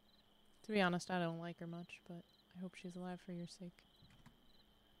 To be honest, I don't like her much, but I hope she's alive for your sake.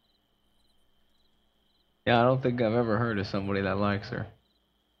 Yeah, I don't think I've ever heard of somebody that likes her.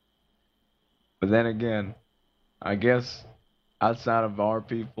 But then again, I guess outside of our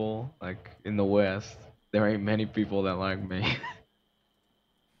people, like in the West, there ain't many people that like me.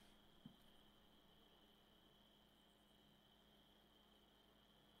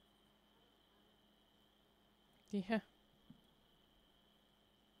 Yeah.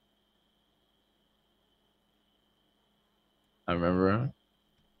 I remember,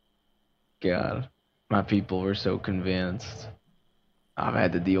 God, my people were so convinced. I've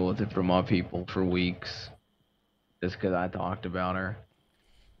had to deal with it from my people for weeks just because I talked about her.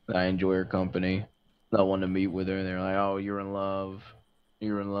 I enjoy her company. I wanted to meet with her. They're like, "Oh, you're in love.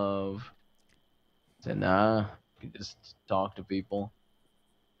 You're in love." I said, "Nah, you just talk to people."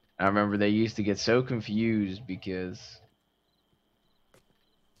 I remember they used to get so confused because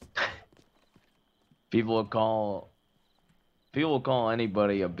people would call people would call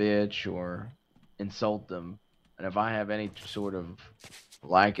anybody a bitch or insult them, and if I have any sort of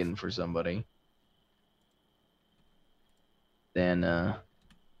liking for somebody, then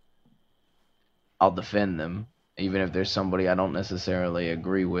I'll defend them, even if there's somebody I don't necessarily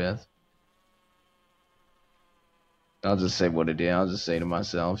agree with. I'll just say what it is. I'll just say to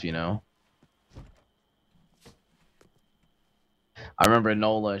myself, you know. I remember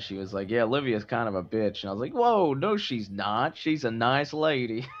Nola, she was like, "Yeah, Olivia's kind of a bitch." And I was like, "Whoa, no, she's not. She's a nice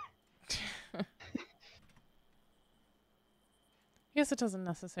lady." I guess it doesn't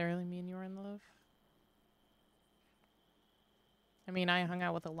necessarily mean you're in love. I mean, I hung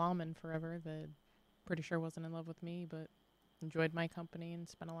out with a lawman forever that pretty sure wasn't in love with me, but enjoyed my company and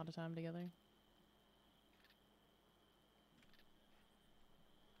spent a lot of time together.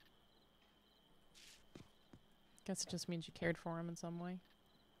 Guess it just means you cared for him in some way.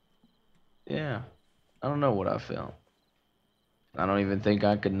 Yeah, I don't know what I felt. I don't even think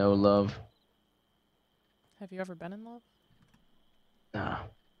I could know love. Have you ever been in love? Nah.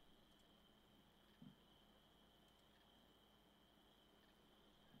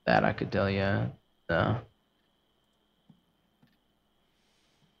 That I could tell you. Nah.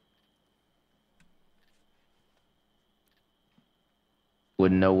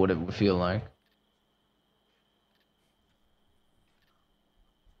 Wouldn't know what it would feel like.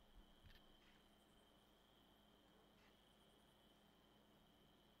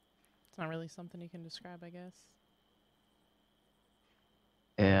 It's not really something you can describe, I guess.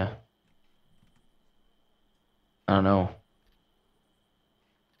 Yeah. I don't know.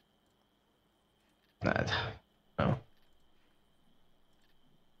 No.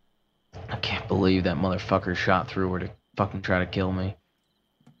 I can't believe that motherfucker shot through her to fucking try to kill me.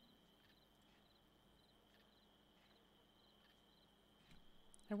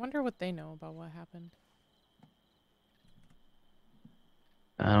 I wonder what they know about what happened.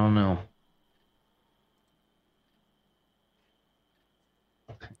 I don't know.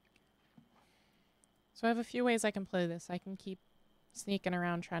 So I have a few ways I can play this. I can keep sneaking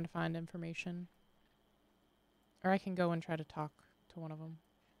around trying to find information. Or I can go and try to talk to one of them.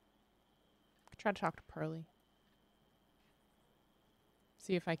 I could try to talk to Pearly.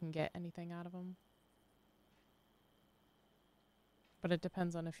 See if I can get anything out of them. But it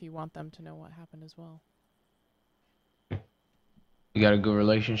depends on if you want them to know what happened as well. You got a good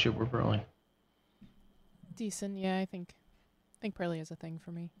relationship with Pearly? Decent, yeah, I think Pearly is a thing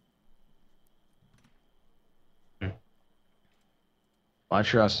for me. I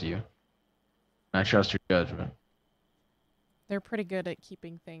trust you. I trust your judgment. They're pretty good at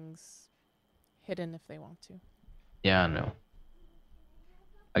keeping things hidden if they want to. Yeah, I know.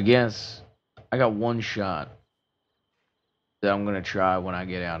 I guess I got one shot that I'm gonna try when I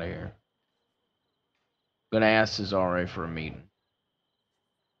get out of here. Gonna ask Cesare for a meeting.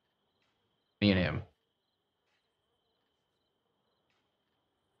 Me and him.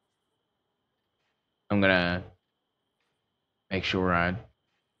 I'm gonna make sure I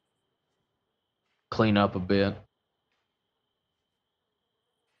clean up a bit.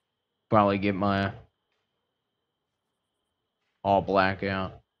 Probably get my all black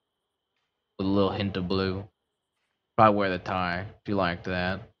out with a little hint of blue. Probably wear the tie if you like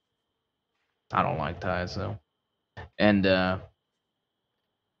that. I don't like ties though. And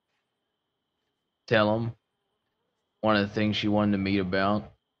tell him one of the things she wanted to meet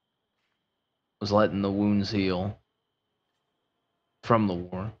about was letting the wounds heal from the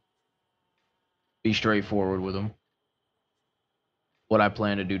war. Be straightforward with them. What I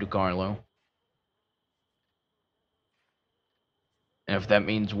plan to do to Carlo. And if that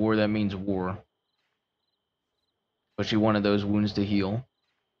means war, that means war. But she wanted those wounds to heal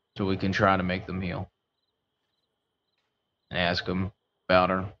so we can try to make them heal. And ask him about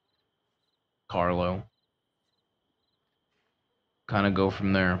her, Carlo. Kind of go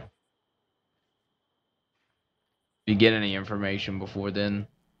from there. If you get any information before then,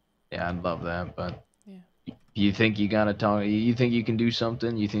 yeah, I'd love that. But Yeah. you think you gotta talk? You think you can do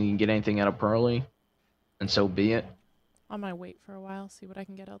something? You think you can get anything out of Pearly? And so be it. I might wait for a while, see what I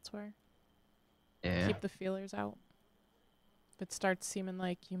can get elsewhere. Yeah. Keep the feelers out. If it starts seeming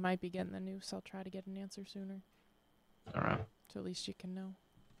like you might be getting the news, I'll try to get an answer sooner. All right. So at least you can know.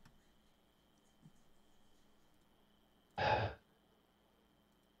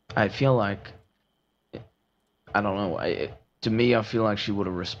 I feel like I don't know. To me, I feel like she would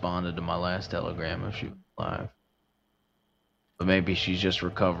have responded to my last telegram if she was alive. But maybe she's just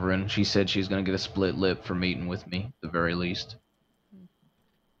recovering. She said she's gonna get a split lip for meeting with me, at the very least.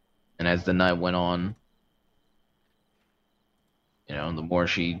 And as the night went on, you know, the more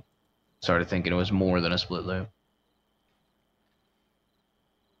she started thinking it was more than a split lip.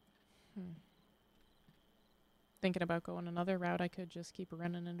 Thinking about going another route, I could just keep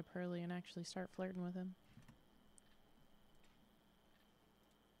running into Pearly and actually start flirting with him.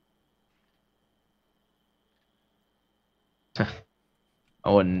 I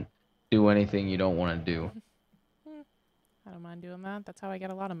wouldn't do anything you don't want to do. I don't mind doing that. That's how I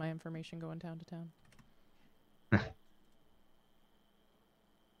get a lot of my information going town to town.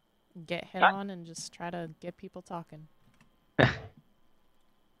 Get hit on and just try to get people talking.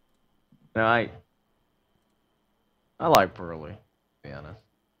 No, I like Pearly, to be honest.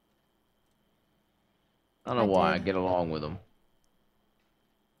 I don't know why I get along with him.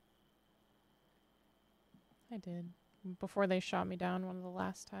 I did. Before they shot me down one of the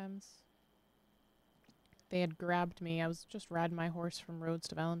last times, they had grabbed me. I was just riding my horse from Rhodes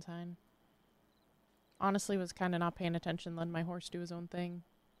to Valentine. Honestly, was kind of not paying attention, letting my horse do his own thing.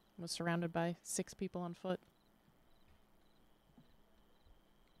 Was surrounded by 6 people on foot.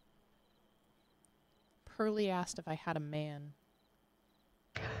 Pearly asked if I had a man.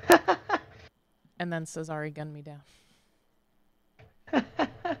 And then Cesare gunned me down.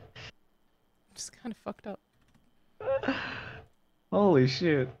 Just kind of fucked up. Holy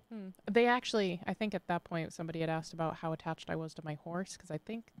shit. They actually, I think at that point, somebody had asked about how attached I was to my horse, because I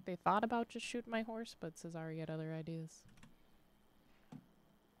think they thought about just shooting my horse, but Cesare had other ideas.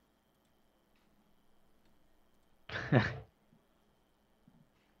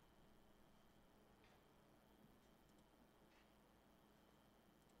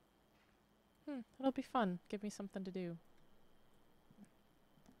 It'll be fun. Give me something to do.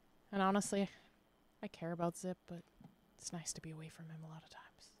 And honestly, I care about Zip, but it's nice to be away from him a lot of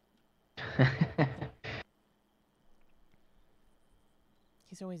times.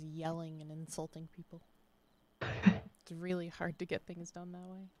 He's always yelling and insulting people. It's really hard to get things done that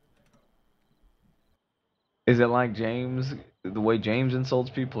way. Is it like James, the way James insults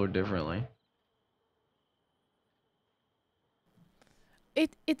people, or differently?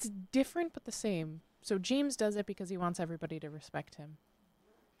 It's different but the same. So James does it because he wants everybody to respect him.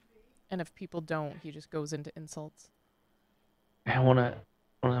 And if people don't, he just goes into insults. Man, one of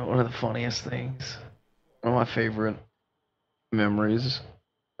the funniest things, one of my favorite memories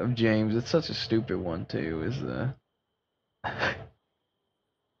of James, it's such a stupid one too, is the it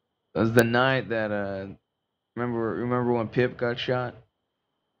was the night that remember when Pip got shot?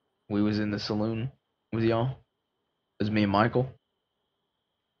 We was in the saloon with y'all. It was me and Michael.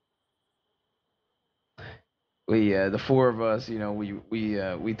 We the 4 of us, you know,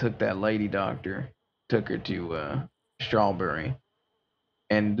 we took that lady doctor, took her to Strawberry,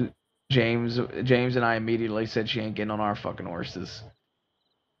 and James and I immediately said she ain't getting on our fucking horses,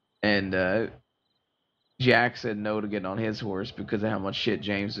 and Jack said no to getting on his horse because of how much shit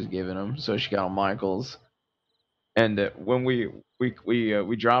James was giving him, so she got on Michael's. And when we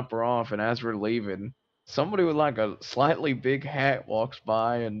drop her off, and as we're leaving, somebody with like a slightly big hat walks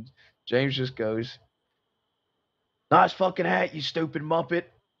by, and James just goes, "Nice fucking hat, you stupid muppet."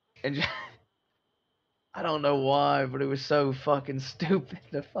 And just, I don't know why, but it was so fucking stupid.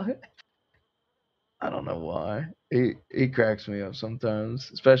 I don't know why. He cracks me up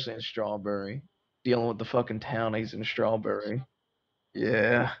sometimes, especially in Strawberry, dealing with the fucking townies in Strawberry.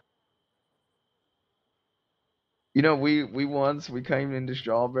 Yeah. You know, we came into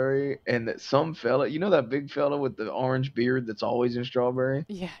Strawberry, and that some fella, you know that big fella with the orange beard that's always in Strawberry?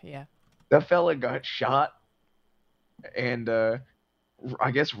 Yeah, yeah. That fella got shot and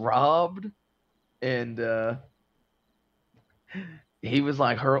I guess robbed, and he was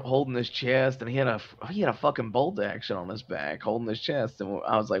like holding his chest, and he had a fucking bolt action on his back, holding his chest, and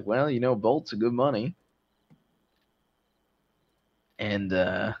I was like, well, you know, bolts are good money, and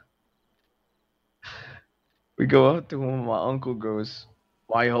we go up to him, and my uncle goes,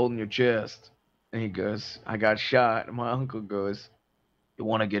 "Why you holding your chest?" And he goes, "I got shot." And my uncle goes, "You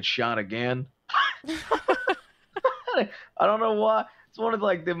want to get shot again?" I don't know why. It's one of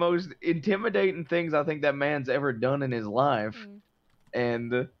like the most intimidating things I think that man's ever done in his life. Mm.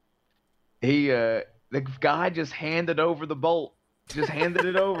 And he the guy just handed over the bolt. Just handed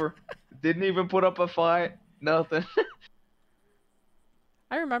it over. Didn't even put up a fight. Nothing.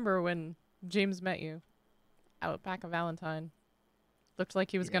 I remember when James met you out back of Valentine. Looked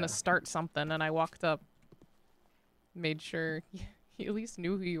like he was gonna Yeah. start something, and I walked up, made sure he at least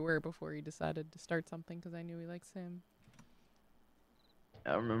knew who you were before he decided to start something, because I knew he likes him.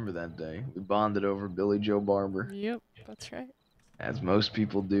 I remember that day. We bonded over Billy Joe Barber, Yep, that's right. as most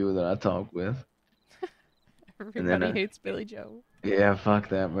people do that I talk with. And then, Everybody hates Billy Joe. yeah, fuck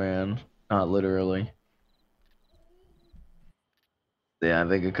that man. Not literally. Yeah, I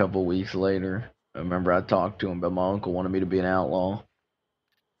think a couple weeks later, I remember I talked to him, but my uncle wanted me to be an outlaw.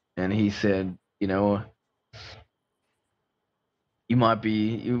 And he said, you know, you might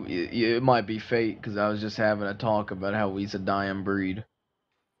be, it might be fate, because I was just having a talk about how he's a dying breed.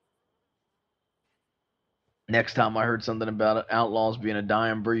 Next time I heard something about outlaws being a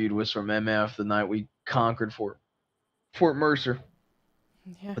dying breed was from MF the night we conquered Fort Mercer.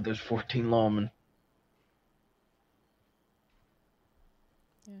 Yeah, But there's 14 lawmen.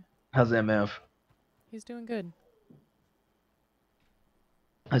 yeah. How's MF? He's doing good.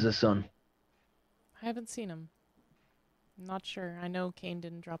 How's his son? I haven't seen him. I'm not sure. I know Kane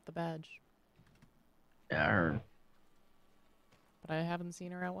didn't drop the badge, Yeah, I heard. but I haven't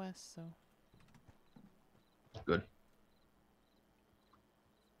seen her out west, so. Good.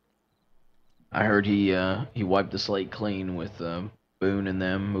 I heard he wiped the slate clean with Boone and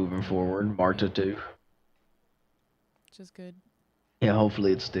them moving forward. Marta too. Which is good. Yeah,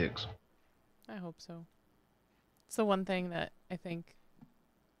 hopefully it sticks. I hope so. It's the one thing that I think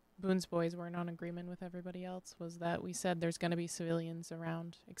Boone's boys weren't on agreement with everybody else, was that we said there's going to be civilians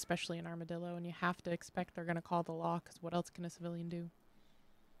around, especially in Armadillo, and you have to expect they're going to call the law, because what else can a civilian do?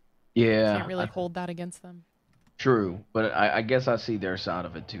 Yeah, Can't really hold that against them. true, but I guess I see their side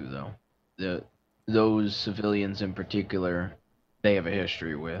of it too, though. Those civilians in particular, they have a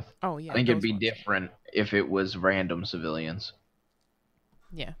history with. Oh, I yeah, think it'd those be ones. different if it was random civilians.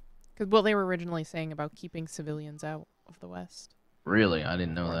 Yeah. Because what they were originally saying about keeping civilians out of the West, Really, I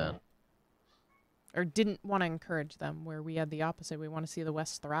didn't know that. or didn't want to encourage them, where we had the opposite. We want to see the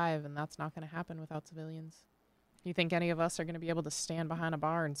West thrive, and that's not going to happen without civilians. You think any of us are going to be able to stand behind a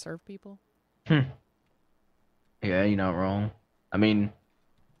bar and serve people? Hmm. Yeah, you're not wrong. I mean,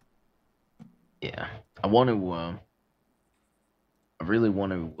 yeah, I want to. I really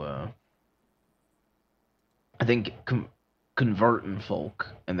want to. I think converting folk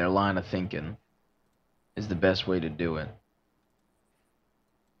and their line of thinking is the best way to do it.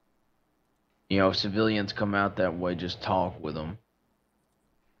 You know, if civilians come out that way, just talk with them,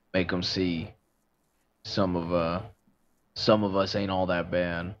 make them see some of us ain't all that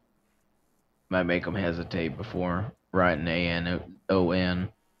bad. Might make them hesitate before writing ANON.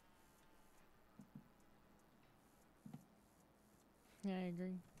 Yeah, I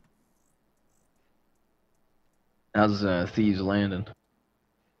agree. How's Thieves Landing?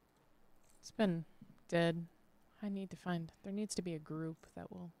 It's been dead. I need to find. There needs to be a group that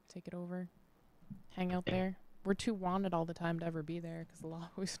will take it over. Hang out there. We're too wanted all the time to ever be there, because the law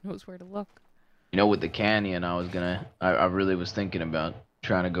always knows where to look. You know, with the canyon, I really was thinking about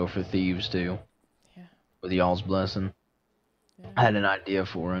trying to go for Thieves too, Yeah. with y'all's blessing. Yeah. I had an idea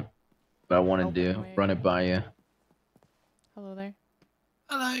for it, but I wanted Help to anyway. run it by you. Hello there.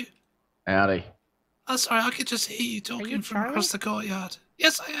 Hello. Howdy. Oh, sorry, I could just hear you talking you from across Charlie? the courtyard.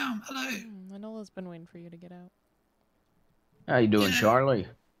 Yes, I am. Hello. Manola's been waiting for you to get out. How you doing, Yeah. Charlie?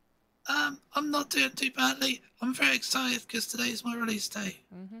 I'm not doing too badly. I'm very excited because today's my release day.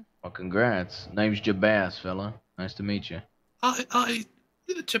 Mm-hmm. Well, congrats. Name's JBaas, fella. Nice to meet you.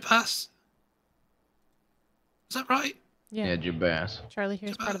 JBaas. Is that right? Yeah. Yeah, JBaas. Charlie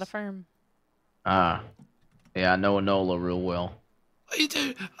here's part of the JBaas. firm. Ah, yeah, I know Enola real well. What you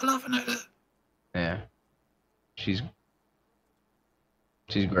do? I love Enola. Yeah, she's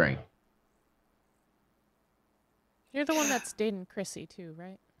great. You're the one Yeah. that's dating Chrissy too,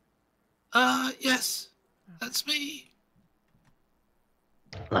 right? Yes. That's me.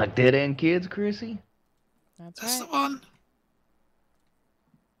 Like dead end kids, Chrissy? That's That's the right. one.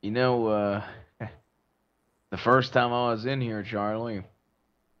 You know, the first time I was in here, Charlie,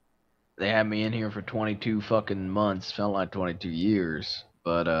 they had me in here for 22 fucking months. Felt like 22 years.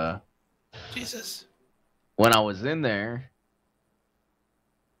 But, Jesus. when I was in there,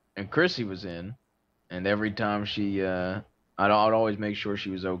 and Chrissy was in, and every time I'd always make sure she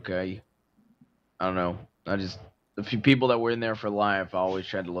was okay. I don't know. The few people that were in there for life, I always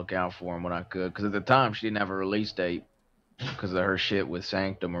tried to look out for them when I could. Because at the time, she didn't have a release date because of her shit with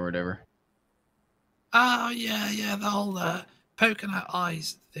Sanctum or whatever. Oh, yeah, the whole, poking out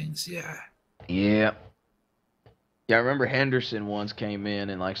eyes things, yeah. Yeah. Yeah, I remember Henderson once came in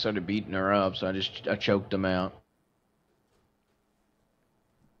and like started beating her up, so I choked him out.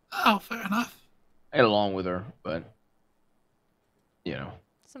 Oh, fair enough. I had along with her, but you know,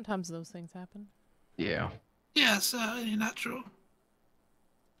 Sometimes those things happen. yeah. Yeah, it's only natural.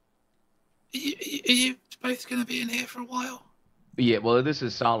 Are you both going to be in here for a while? But yeah, well, this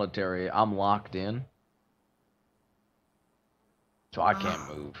is solitary. I'm locked in, so I can't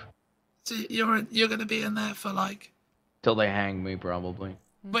Ah, move so you're going to be in there for like... till they hang me, probably.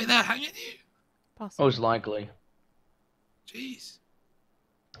 Wait, they're hanging you? Possibly. Most likely. Jeez.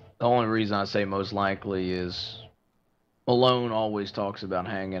 The only reason I say most likely is Malone always talks about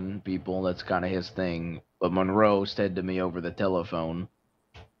hanging people. That's kind of his thing. But Monroe said to me over the telephone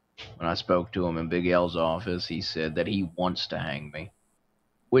when I spoke to him in Big L's office, he said that he wants to hang me.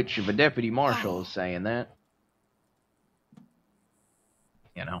 Which, if a deputy marshal is Oh, saying that,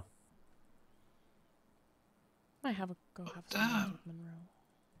 you know. Might have some words damn. with Monroe.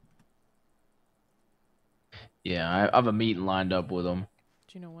 Yeah, I have a meeting lined up with him.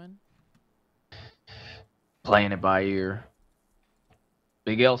 Do you know when? Playing it by ear.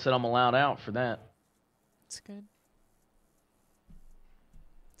 Big L said I'm allowed out for that. It's good.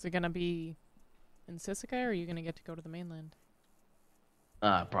 Is it gonna be in Sisika, or are you gonna get to go to the mainland?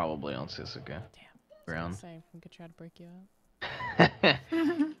 Probably on Sisika. Damn. Ground. Say, we could try to break you out.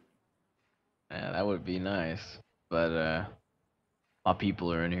 Yeah, that would be nice. But my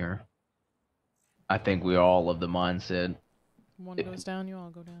people are in here. I think we're all of the mindset. One goes down, you all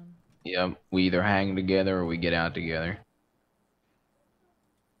go down. Yep, we either hang together or we get out together.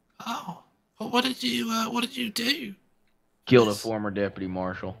 Oh. Well, what did you do? Killed a Yes. former deputy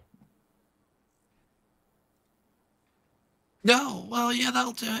marshal. No, well, yeah,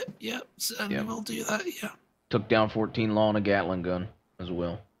 that'll do it. Yep, certainly Yep. we'll do that, yeah. Took down 14 Law and a Gatling gun as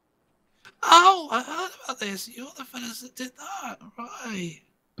well. Oh, I heard about this. You're the fellas that did that, right?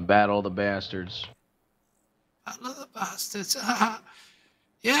 Battle of the Bastards. I love the bastards.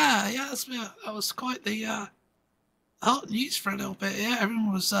 Yeah, that was quite the hot news for a little bit. Yeah,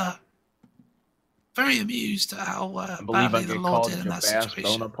 everyone was very amused at how I believe I badly the get law called did in that JBaas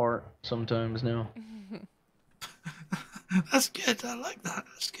situation. Bonaparte sometimes now. That's good. I like that.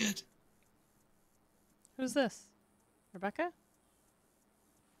 That's good. Who's this? Rebecca?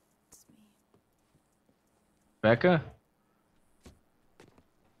 It's me. Becca?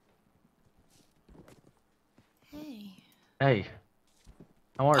 Hey. Hey.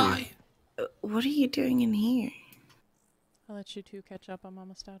 How are you? Hi. What are you doing in here? I'll let you two catch up. I'm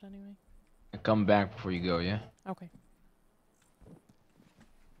almost out anyway. Come back before you go, yeah? Okay.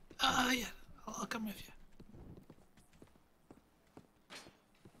 Yeah, I'll come with you.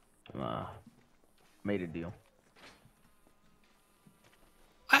 Made a deal.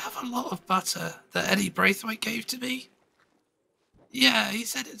 I have a lot of butter that Eddie Braithwaite gave to me. Yeah, he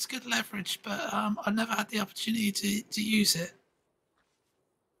said it's good leverage, but I never had the opportunity to use it.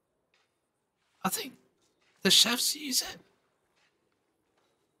 I think the chefs use it.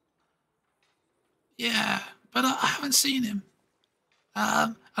 Yeah, but I haven't seen him.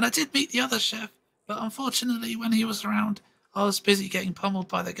 And I did meet the other chef, but unfortunately, when he was around, I was busy getting pummeled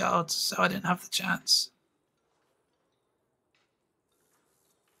by the guards, so I didn't have the chance.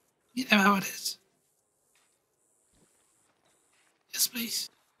 You know how it is. Yes, please.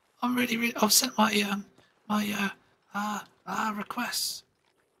 I'm really. I've sent my requests.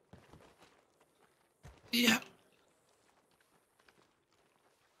 Yeah. Have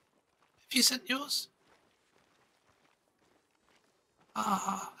you sent yours?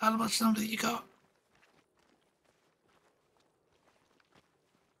 How much longer you got?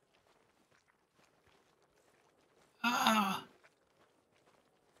 Ah.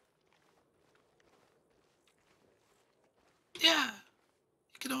 Yeah.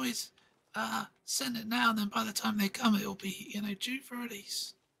 You can always send it now, and then by the time they come, it'll be due for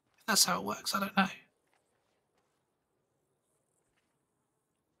release. If that's how it works, I don't know.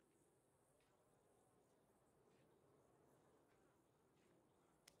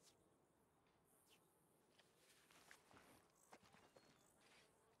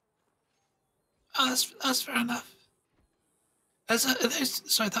 Oh, that's fair enough.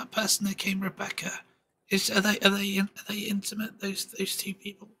 Sorry, that person that came, Rebecca. Are they intimate? Those two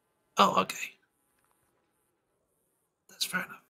people. Oh, okay. That's fair enough.